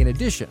 In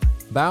addition,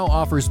 BOW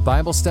offers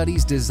Bible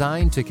studies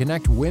designed to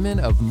connect women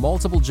of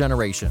multiple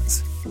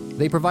generations.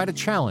 They provide a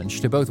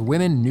challenge to both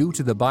women new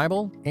to the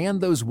Bible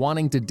and those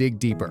wanting to dig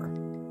deeper.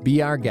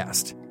 Be our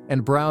guest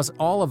and browse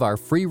all of our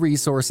free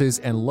resources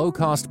and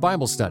low-cost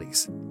Bible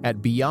studies at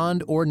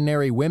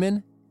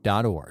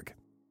beyondordinarywomen.org.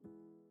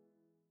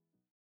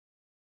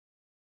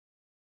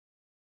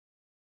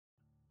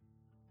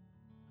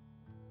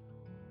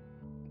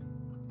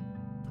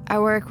 I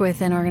work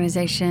with an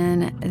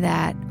organization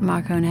that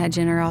Mako and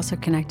Hedgen are also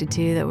connected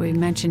to that we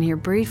mentioned here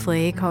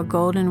briefly called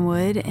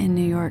Goldenwood in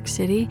New York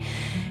City.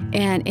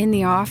 And in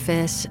the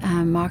office,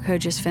 Mako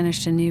just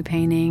finished a new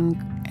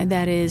painting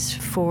that is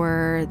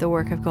for the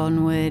work of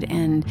Goldenwood.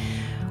 And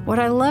what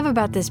I love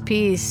about this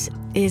piece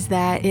is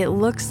that it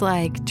looks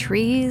like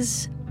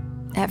trees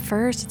at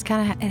first.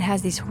 It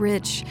has these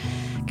rich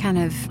kind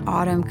of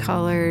autumn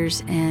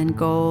colors and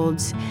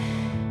golds.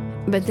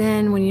 But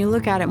then when you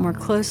look at it more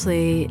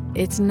closely,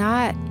 it's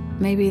not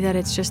maybe that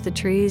it's just the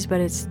trees, but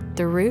it's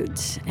the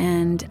roots.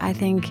 And I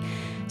think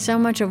so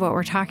much of what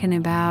we're talking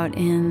about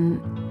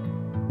in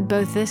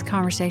both this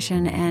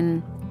conversation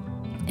and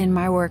in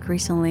my work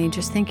recently,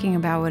 just thinking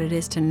about what it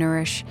is to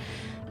nourish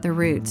the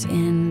roots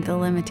in the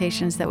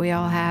limitations that we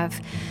all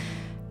have,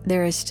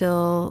 there is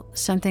still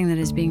something that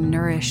is being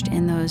nourished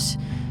in those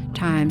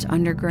times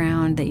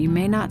underground that you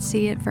may not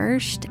see at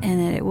first, and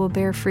that it will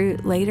bear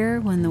fruit later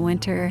when the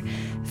winter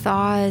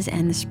thaws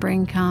and the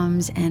spring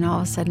comes and all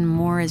of a sudden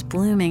more is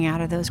blooming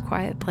out of those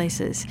quiet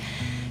places.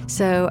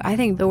 So I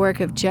think the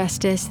work of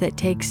justice that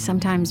takes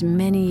sometimes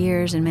many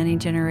years and many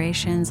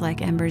generations,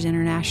 like Embers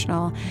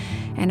International,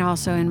 and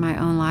also in my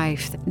own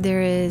life,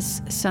 there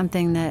is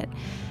something that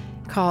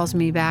calls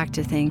me back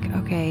to think,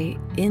 okay,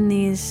 in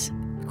these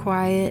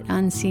quiet,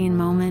 unseen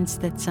moments,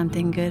 that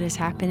something good is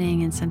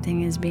happening and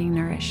something is being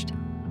nourished.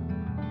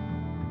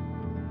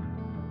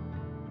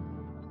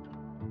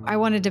 I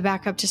wanted to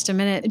back up just a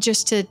minute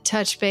just to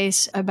touch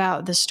base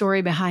about the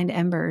story behind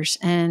Embers.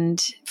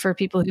 And for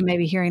people who may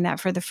be hearing that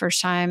for the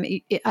first time,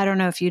 I don't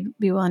know if you'd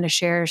be willing to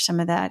share some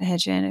of that,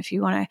 Hedgen, if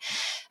you want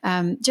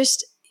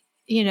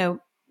to,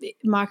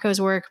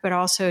 Mako's work, but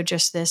also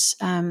just this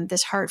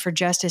heart for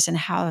justice and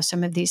how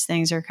some of these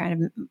things are kind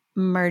of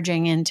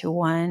merging into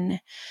one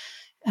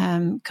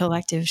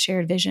collective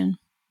shared vision.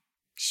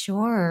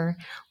 Sure.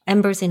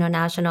 Embers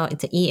International,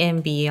 it's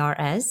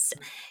EMBERS,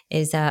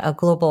 is a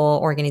global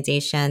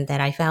organization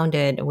that I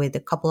founded with a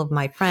couple of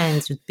my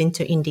friends who've been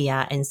to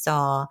India and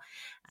saw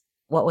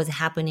what was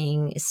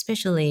happening,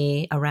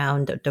 especially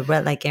around the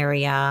Red Lake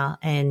area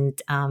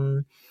and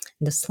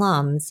the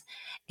slums.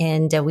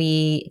 And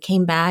we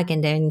came back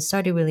and then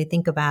started really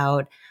think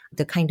about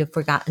the kind of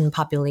forgotten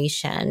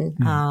population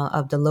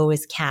of the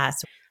lowest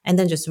caste, and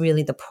then just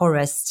really the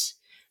poorest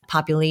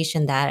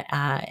population that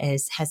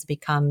has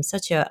become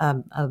such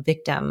a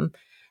victim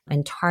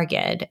and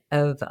target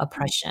of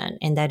oppression.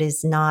 And that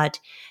is not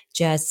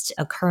just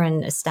a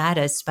current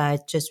status,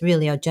 but just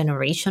really a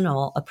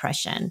generational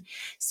oppression.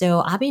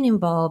 So I've been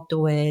involved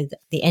with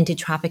the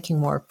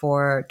anti-trafficking work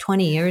for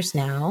 20 years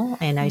now.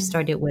 And I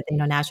started with the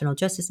International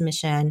Justice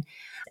Mission,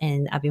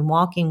 and I've been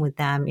walking with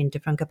them in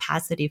different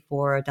capacity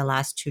for the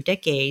last 2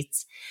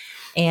 decades.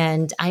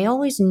 And I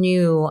always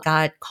knew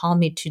God called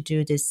me to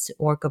do this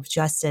work of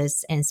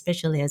justice, and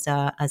especially as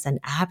an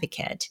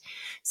advocate.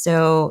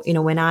 So,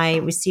 when I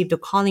received a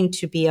calling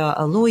to be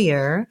a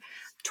lawyer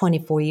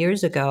 24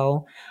 years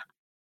ago,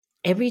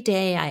 every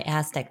day I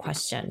asked that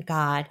question,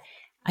 God,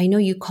 I know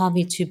you called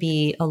me to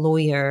be a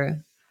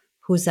lawyer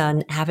who's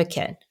an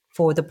advocate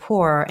for the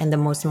poor and the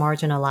most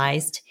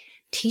marginalized.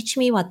 Teach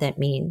me what that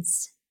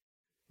means.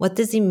 What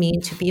does it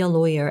mean to be a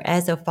lawyer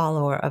as a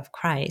follower of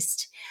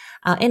Christ?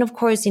 And of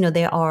course,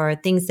 there are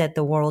things that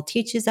the world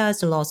teaches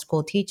us, the law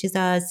school teaches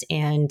us,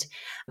 and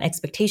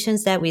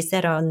expectations that we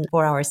set on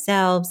for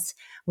ourselves.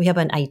 We have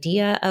an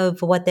idea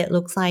of what that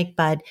looks like,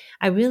 but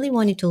I really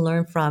wanted to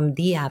learn from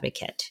the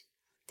advocate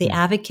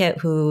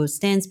who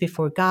stands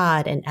before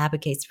God and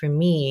advocates for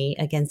me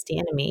against the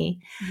enemy.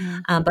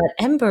 But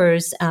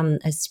Embers,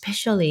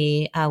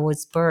 especially,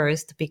 was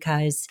birthed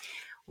because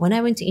when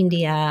I went to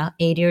India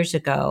 8 years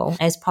ago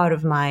as part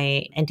of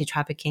my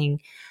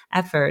anti-trafficking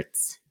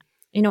efforts,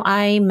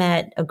 I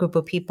met a group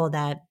of people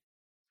that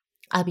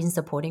I've been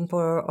supporting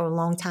for a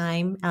long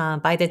time,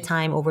 by the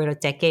time over a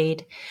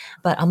decade.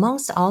 But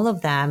amongst all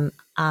of them,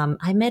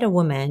 I met a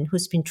woman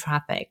who's been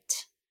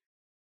trafficked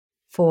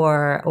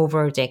for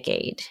over a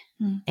decade.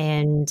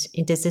 And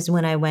this is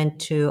when I went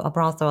to a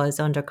brothel as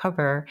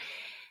undercover.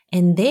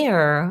 And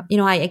there,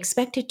 I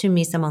expected to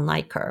meet someone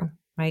like her,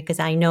 right? Because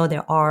I know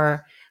there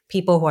are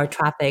people who are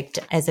trafficked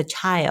as a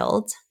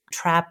child,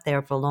 trapped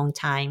there for a long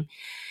time.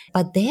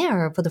 But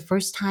there, for the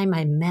first time,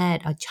 I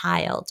met a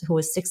child who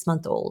was 6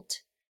 months old.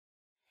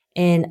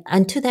 And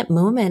until that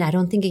moment, I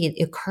don't think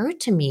it occurred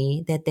to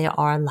me that there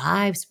are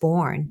lives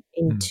born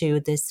into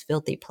this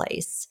filthy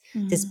place,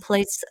 this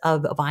place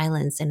of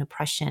violence and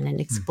oppression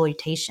and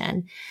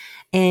exploitation.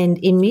 And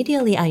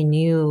immediately I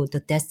knew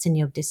the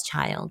destiny of this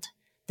child,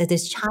 that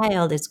this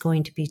child is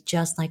going to be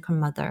just like her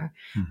mother,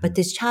 but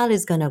this child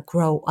is going to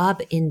grow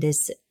up in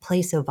this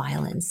place of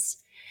violence.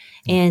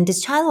 And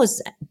this child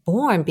was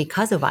born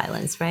because of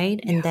violence,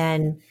 right? And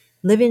then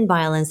live in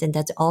violence, and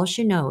that's all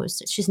she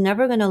knows. She's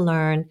never going to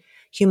learn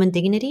human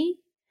dignity,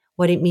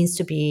 what it means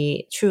to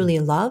be truly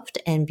loved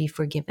and be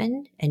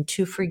forgiven and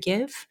to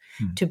forgive,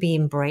 to be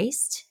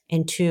embraced,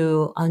 and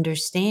to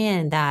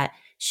understand that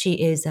she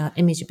is an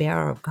image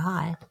bearer of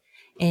God.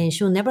 And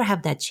she'll never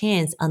have that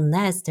chance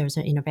unless there's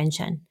an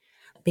intervention,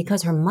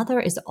 because her mother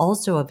is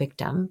also a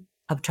victim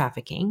of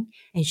trafficking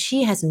and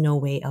she has no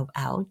way of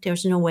out.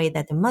 There's no way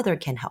that the mother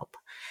can help.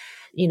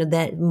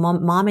 That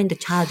mom and the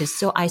child is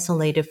so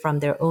isolated from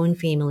their own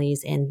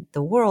families and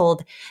the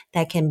world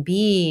that can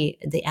be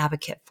the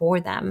advocate for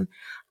them.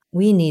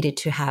 We needed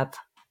to have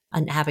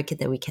an advocate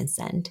that we can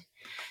send.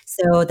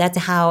 So that's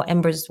how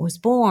Embers was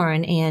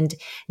born. And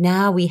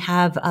now we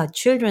have a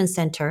children's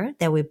center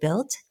that we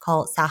built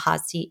called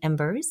Sahasi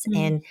Embers.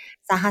 And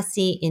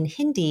Sahasi in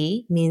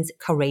Hindi means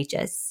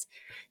courageous.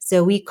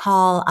 So we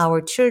call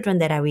our children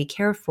that we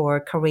care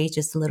for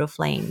courageous little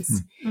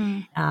flames.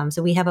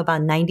 So we have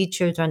about 90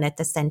 children at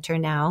the center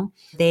now.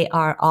 They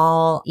are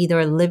all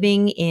either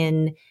living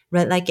in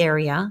red light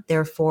area,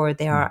 therefore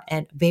they are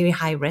at very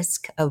high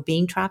risk of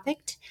being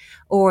trafficked,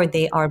 or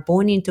they are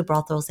born into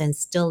brothels and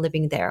still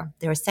living there.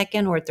 They're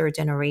second or third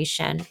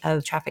generation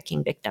of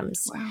trafficking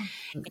victims. Wow.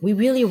 We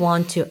really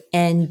want to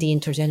end the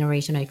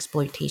intergenerational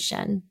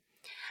exploitation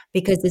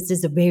because this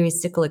is very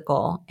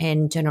cyclical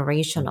and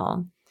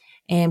generational.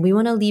 And we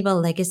want to leave a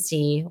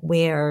legacy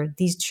where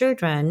these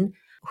children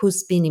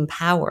who's been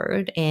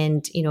empowered,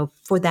 and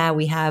for that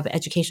we have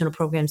educational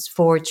programs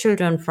for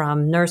children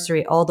from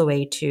nursery all the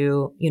way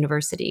to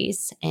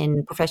universities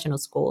and professional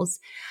schools.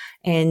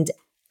 And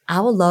I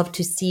would love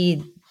to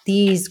see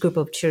these group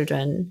of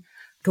children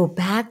go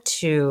back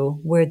to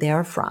where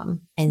they're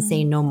from and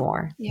say no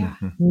more. Yeah.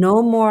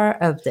 No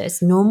more of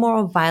this, no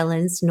more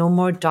violence, no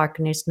more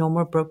darkness, no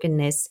more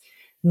brokenness,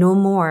 no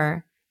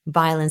more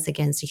violence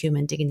against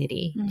human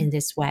dignity in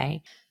this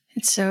way.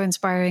 It's so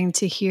inspiring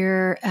to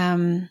hear.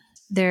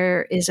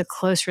 There is a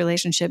close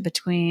relationship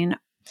between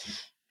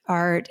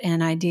art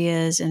and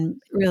ideas,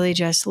 and really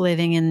just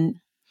living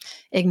in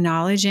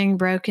acknowledging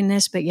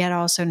brokenness, but yet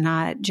also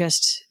not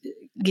just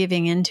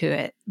giving into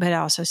it, but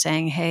also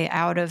saying, hey,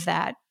 out of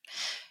that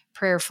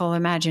prayerful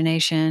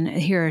imagination,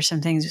 here are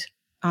some things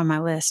on my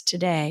list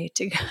today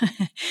to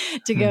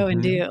go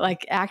and do,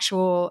 like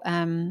actual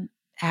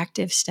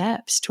active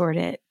steps toward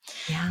it.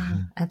 Yeah,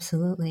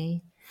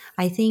 absolutely.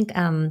 I think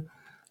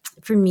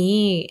for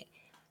me,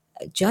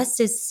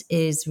 justice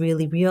is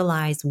really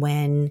realized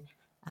when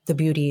the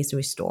beauty is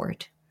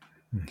restored.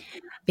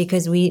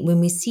 Because when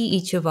we see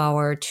each of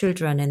our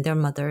children and their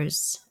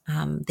mothers,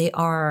 they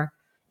are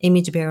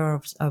image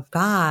bearers of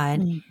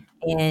God,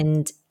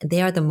 and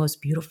they are the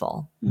most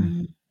beautiful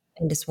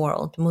in this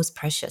world, most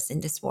precious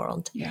in this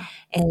world. Yeah.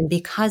 And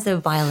because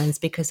of violence,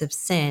 because of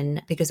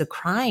sin, because of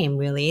crime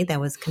really that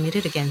was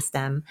committed against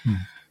them,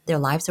 their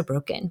lives are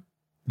broken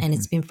and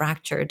it's been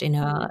fractured in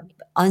an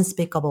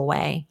unspeakable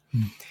way.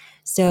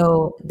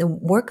 So the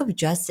work of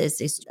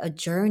justice is a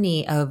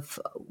journey of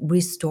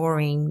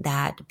restoring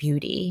that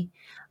beauty,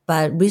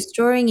 but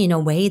restoring in a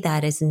way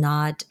that is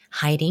not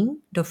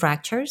hiding the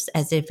fractures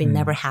as if it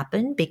never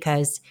happened,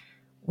 because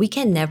we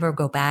can never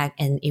go back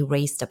and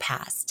erase the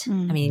past. I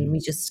mean, we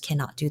just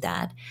cannot do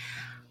that.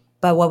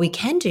 But what we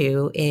can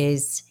do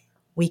is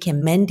we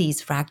can mend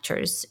these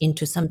fractures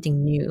into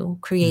something new,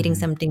 creating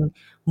something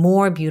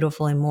more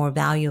beautiful and more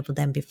valuable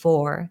than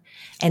before.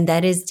 And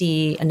that is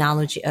the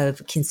analogy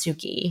of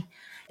kintsugi.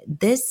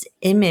 This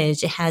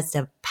image has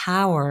the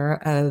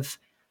power of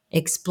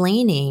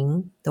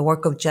explaining the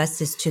work of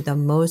justice to the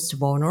most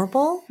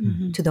vulnerable,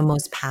 to the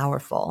most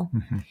powerful.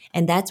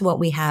 And that's what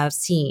we have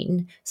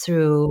seen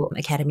through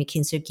Academy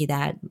Kintsugi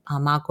that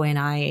Mako and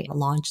I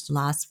launched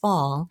last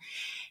fall.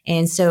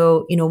 And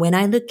so, when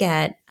I look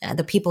at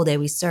the people that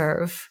we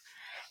serve,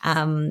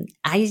 I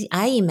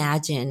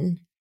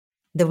imagine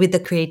that with the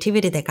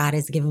creativity that God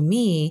has given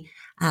me,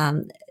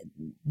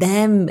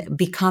 them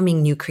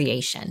becoming new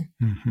creation,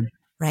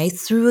 right?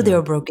 Through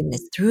their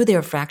brokenness, through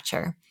their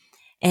fracture.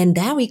 And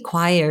that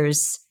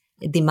requires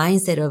the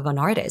mindset of an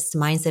artist,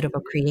 mindset of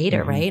a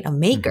creator, right? A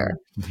maker.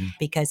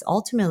 Because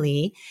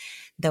ultimately,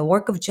 the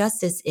work of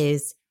justice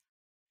is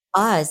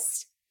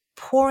us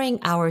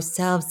pouring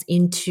ourselves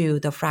into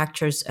the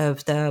fractures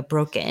of the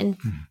broken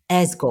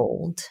as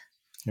gold.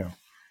 Yeah.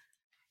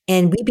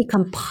 And we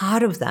become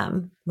part of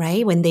them,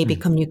 right? When they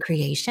become new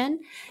creation.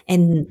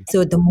 And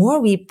so the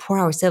more we pour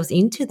ourselves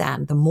into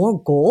them, the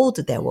more gold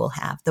they will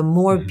have, the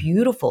more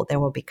beautiful they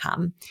will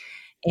become,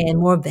 and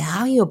more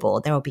valuable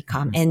they will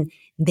become. And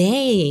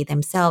they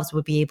themselves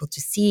will be able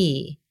to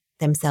see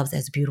themselves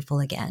as beautiful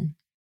again.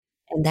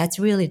 And that's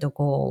really the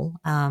goal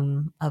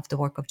of the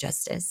work of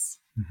justice.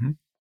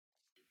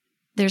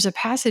 There's a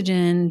passage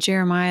in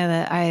Jeremiah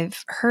that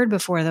I've heard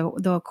before,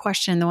 the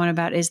question, the one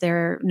about, is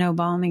there no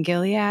balm in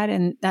Gilead?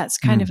 And that's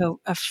kind of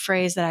a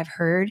phrase that I've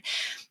heard.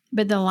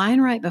 But the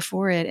line right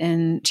before it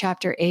in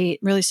chapter 8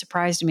 really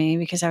surprised me,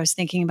 because I was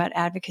thinking about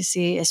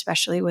advocacy,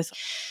 especially with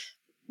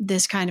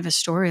this kind of a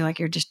story like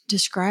you're just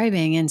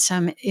describing, and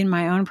some in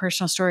my own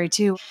personal story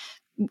too.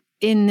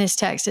 In this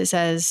text, it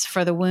says,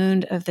 "For the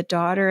wound of the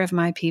daughter of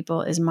my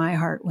people is my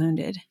heart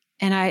wounded."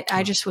 And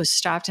I just was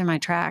stopped in my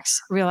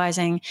tracks,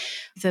 realizing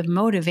the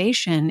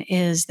motivation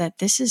is that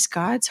this is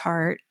God's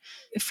heart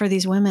for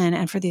these women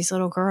and for these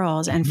little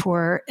girls and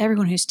for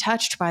everyone who's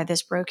touched by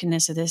this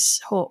brokenness of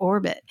this whole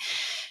orbit.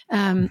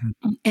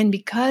 And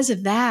because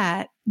of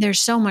that,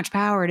 there's so much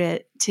power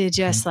to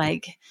just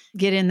like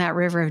get in that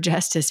river of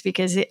justice,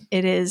 because it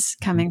is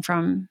coming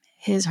from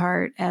his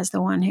heart as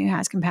the one who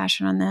has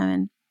compassion on them.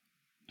 And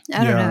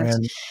I don't know.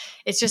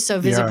 It's just so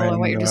visible in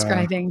what you're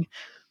describing.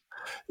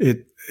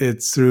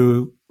 It's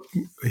through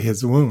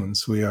his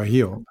wounds we are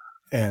healed.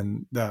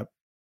 And that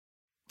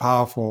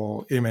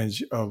powerful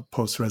image of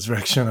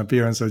post-resurrection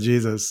appearance of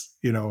Jesus,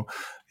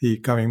 he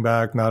coming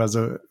back not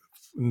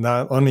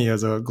only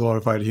as a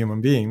glorified human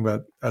being,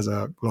 but as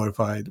a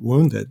glorified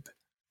wounded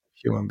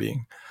human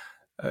being,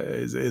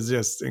 is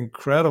just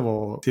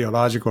incredible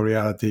theological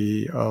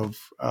reality of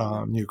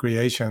new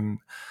creation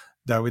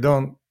that we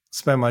don't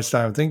spend much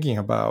time thinking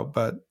about,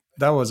 but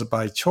that was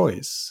by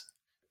choice.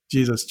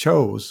 Jesus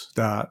chose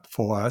that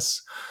for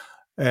us.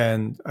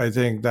 And I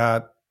think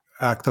that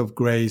act of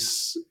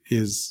grace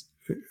is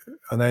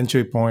an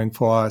entry point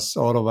for us,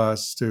 all of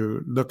us,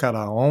 to look at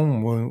our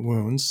own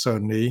wounds,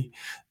 certainly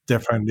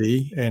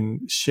differently,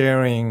 and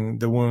sharing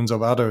the wounds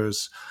of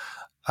others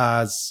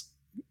as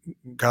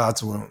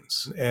God's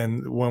wounds.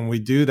 And when we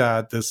do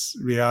that, this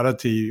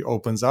reality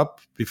opens up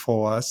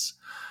before us.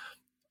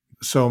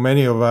 So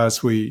many of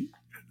us, we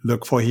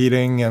look for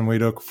healing and we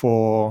look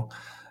for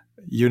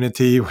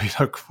unity, we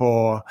look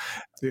for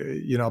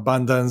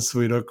abundance,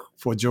 we look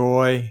for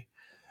joy,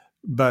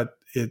 but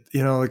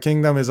the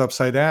kingdom is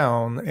upside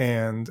down,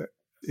 and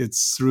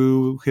it's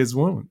through his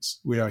wounds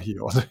we are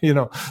healed.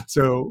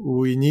 So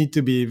we need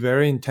to be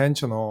very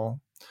intentional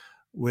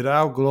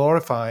without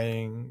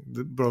glorifying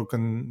the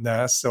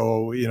brokenness.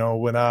 So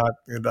we're not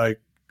like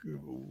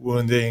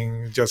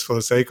wounding just for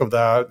the sake of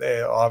that,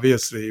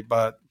 obviously,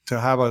 but to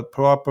have a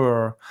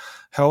proper,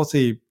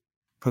 healthy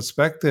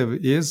perspective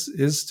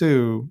is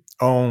to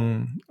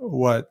own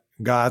what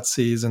God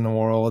sees in the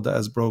world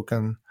as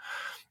broken,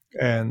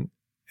 and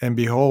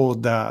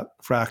behold that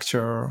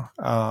fracture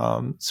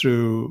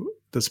through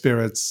the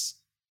Spirit's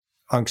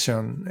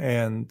unction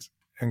and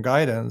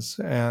guidance,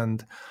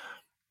 and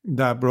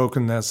that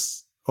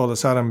brokenness all of a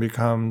sudden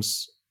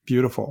becomes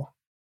beautiful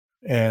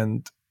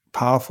and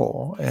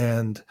powerful.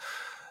 And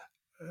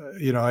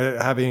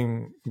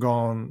having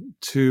gone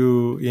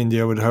to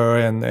India with her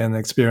and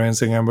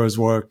experiencing Amber's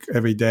work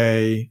every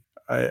day,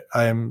 I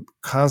am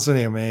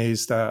constantly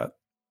amazed at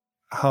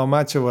how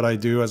much of what I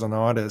do as an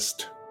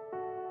artist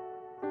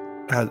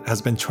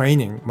has been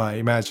training my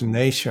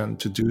imagination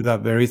to do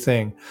that very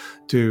thing,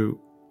 to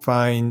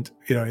find,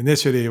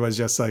 initially it was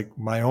just like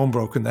my own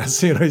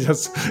brokenness, you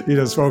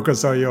just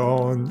focus on your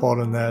own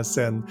fallenness,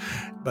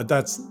 but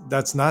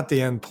that's not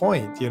the end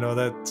point,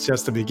 that's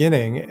just the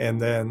beginning.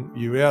 And then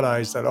you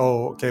realize that,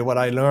 what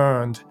I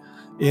learned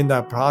in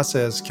that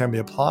process can be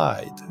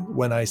applied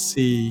when I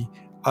see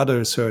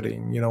others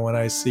hurting, when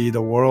I see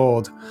the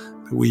world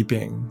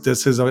weeping.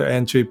 This is an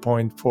entry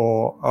point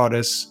for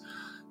artists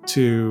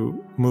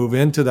to move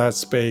into that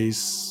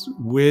space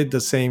with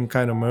the same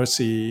kind of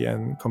mercy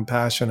and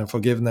compassion and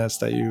forgiveness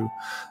that you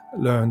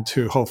learn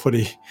to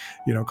hopefully,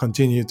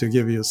 continue to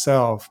give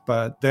yourself.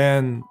 But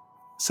then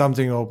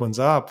something opens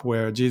up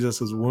where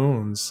Jesus's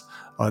wounds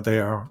are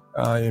there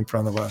in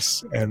front of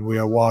us, and we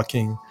are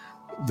walking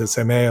this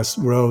Emmaus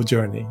road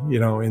journey,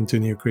 into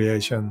new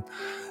creation.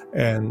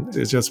 And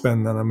it's just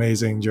been an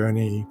amazing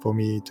journey for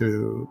me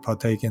to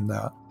partake in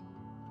that.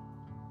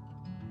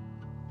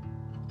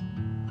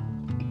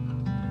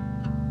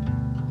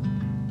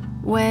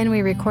 When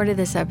we recorded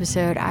this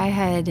episode, I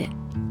had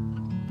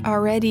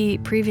already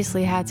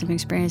previously had some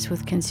experience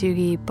with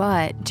kintsugi,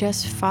 but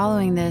just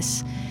following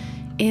this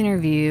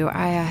interview,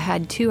 I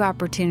had 2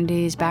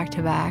 opportunities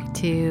back-to-back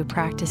to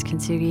practice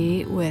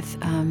kintsugi with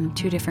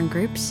 2 different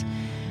groups.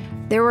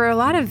 There were a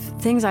lot of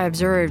things I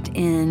observed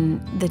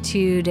in the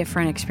 2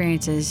 different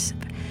experiences.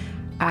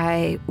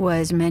 I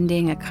was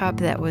mending a cup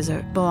that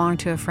belonged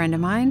to a friend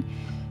of mine.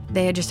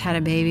 They had just had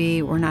a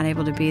baby, were not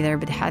able to be there,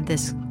 but had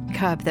this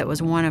cup that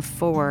was one of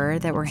 4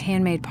 that were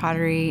handmade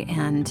pottery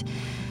and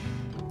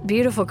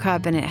beautiful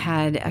cup, and it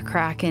had a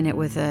crack in it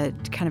with a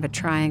kind of a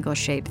triangle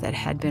shape that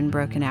had been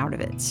broken out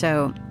of it.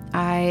 So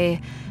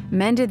I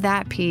mended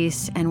that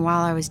piece, and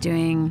while I was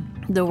doing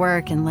the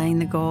work and laying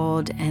the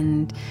gold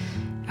and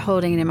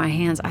holding it in my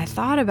hands, I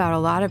thought about a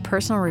lot of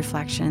personal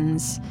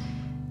reflections,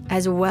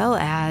 as well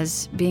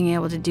as being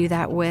able to do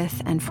that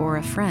with and for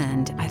a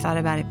friend. I thought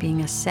about it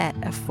being a set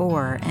of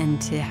 4,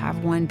 and to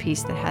have one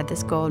piece that had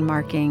this gold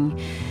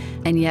marking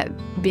and yet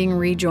being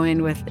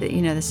rejoined with,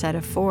 the set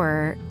of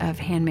 4 of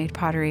handmade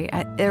pottery.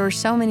 There were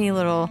so many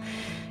little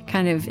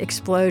kind of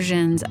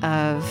explosions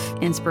of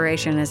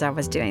inspiration as I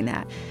was doing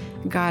that.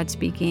 God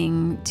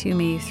speaking to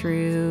me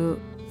through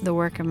the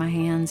work of my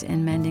hands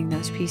and mending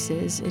those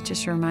pieces. It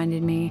just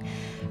reminded me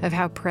of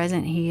how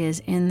present He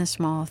is in the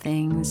small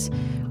things,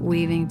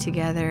 weaving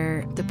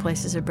together the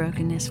places of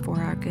brokenness for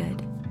our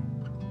good.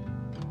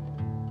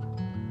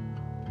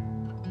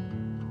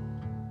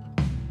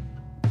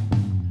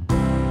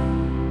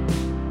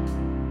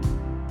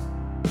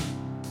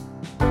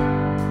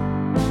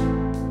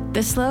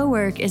 The Slow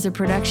Work is a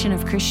production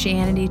of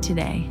Christianity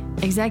Today.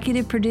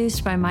 Executive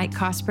produced by Mike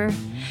Cosper.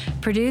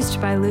 Produced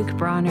by Luke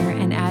Bronner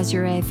and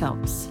Azure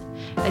Phelps.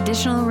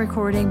 Additional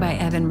recording by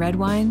Evan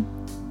Redwine.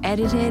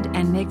 Edited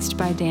and mixed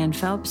by Dan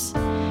Phelps.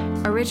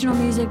 Original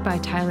music by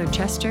Tyler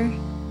Chester.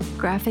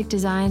 Graphic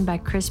design by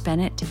Chris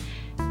Bennett.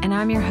 And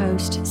I'm your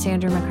host,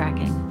 Sandra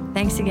McCracken.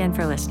 Thanks again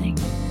for listening.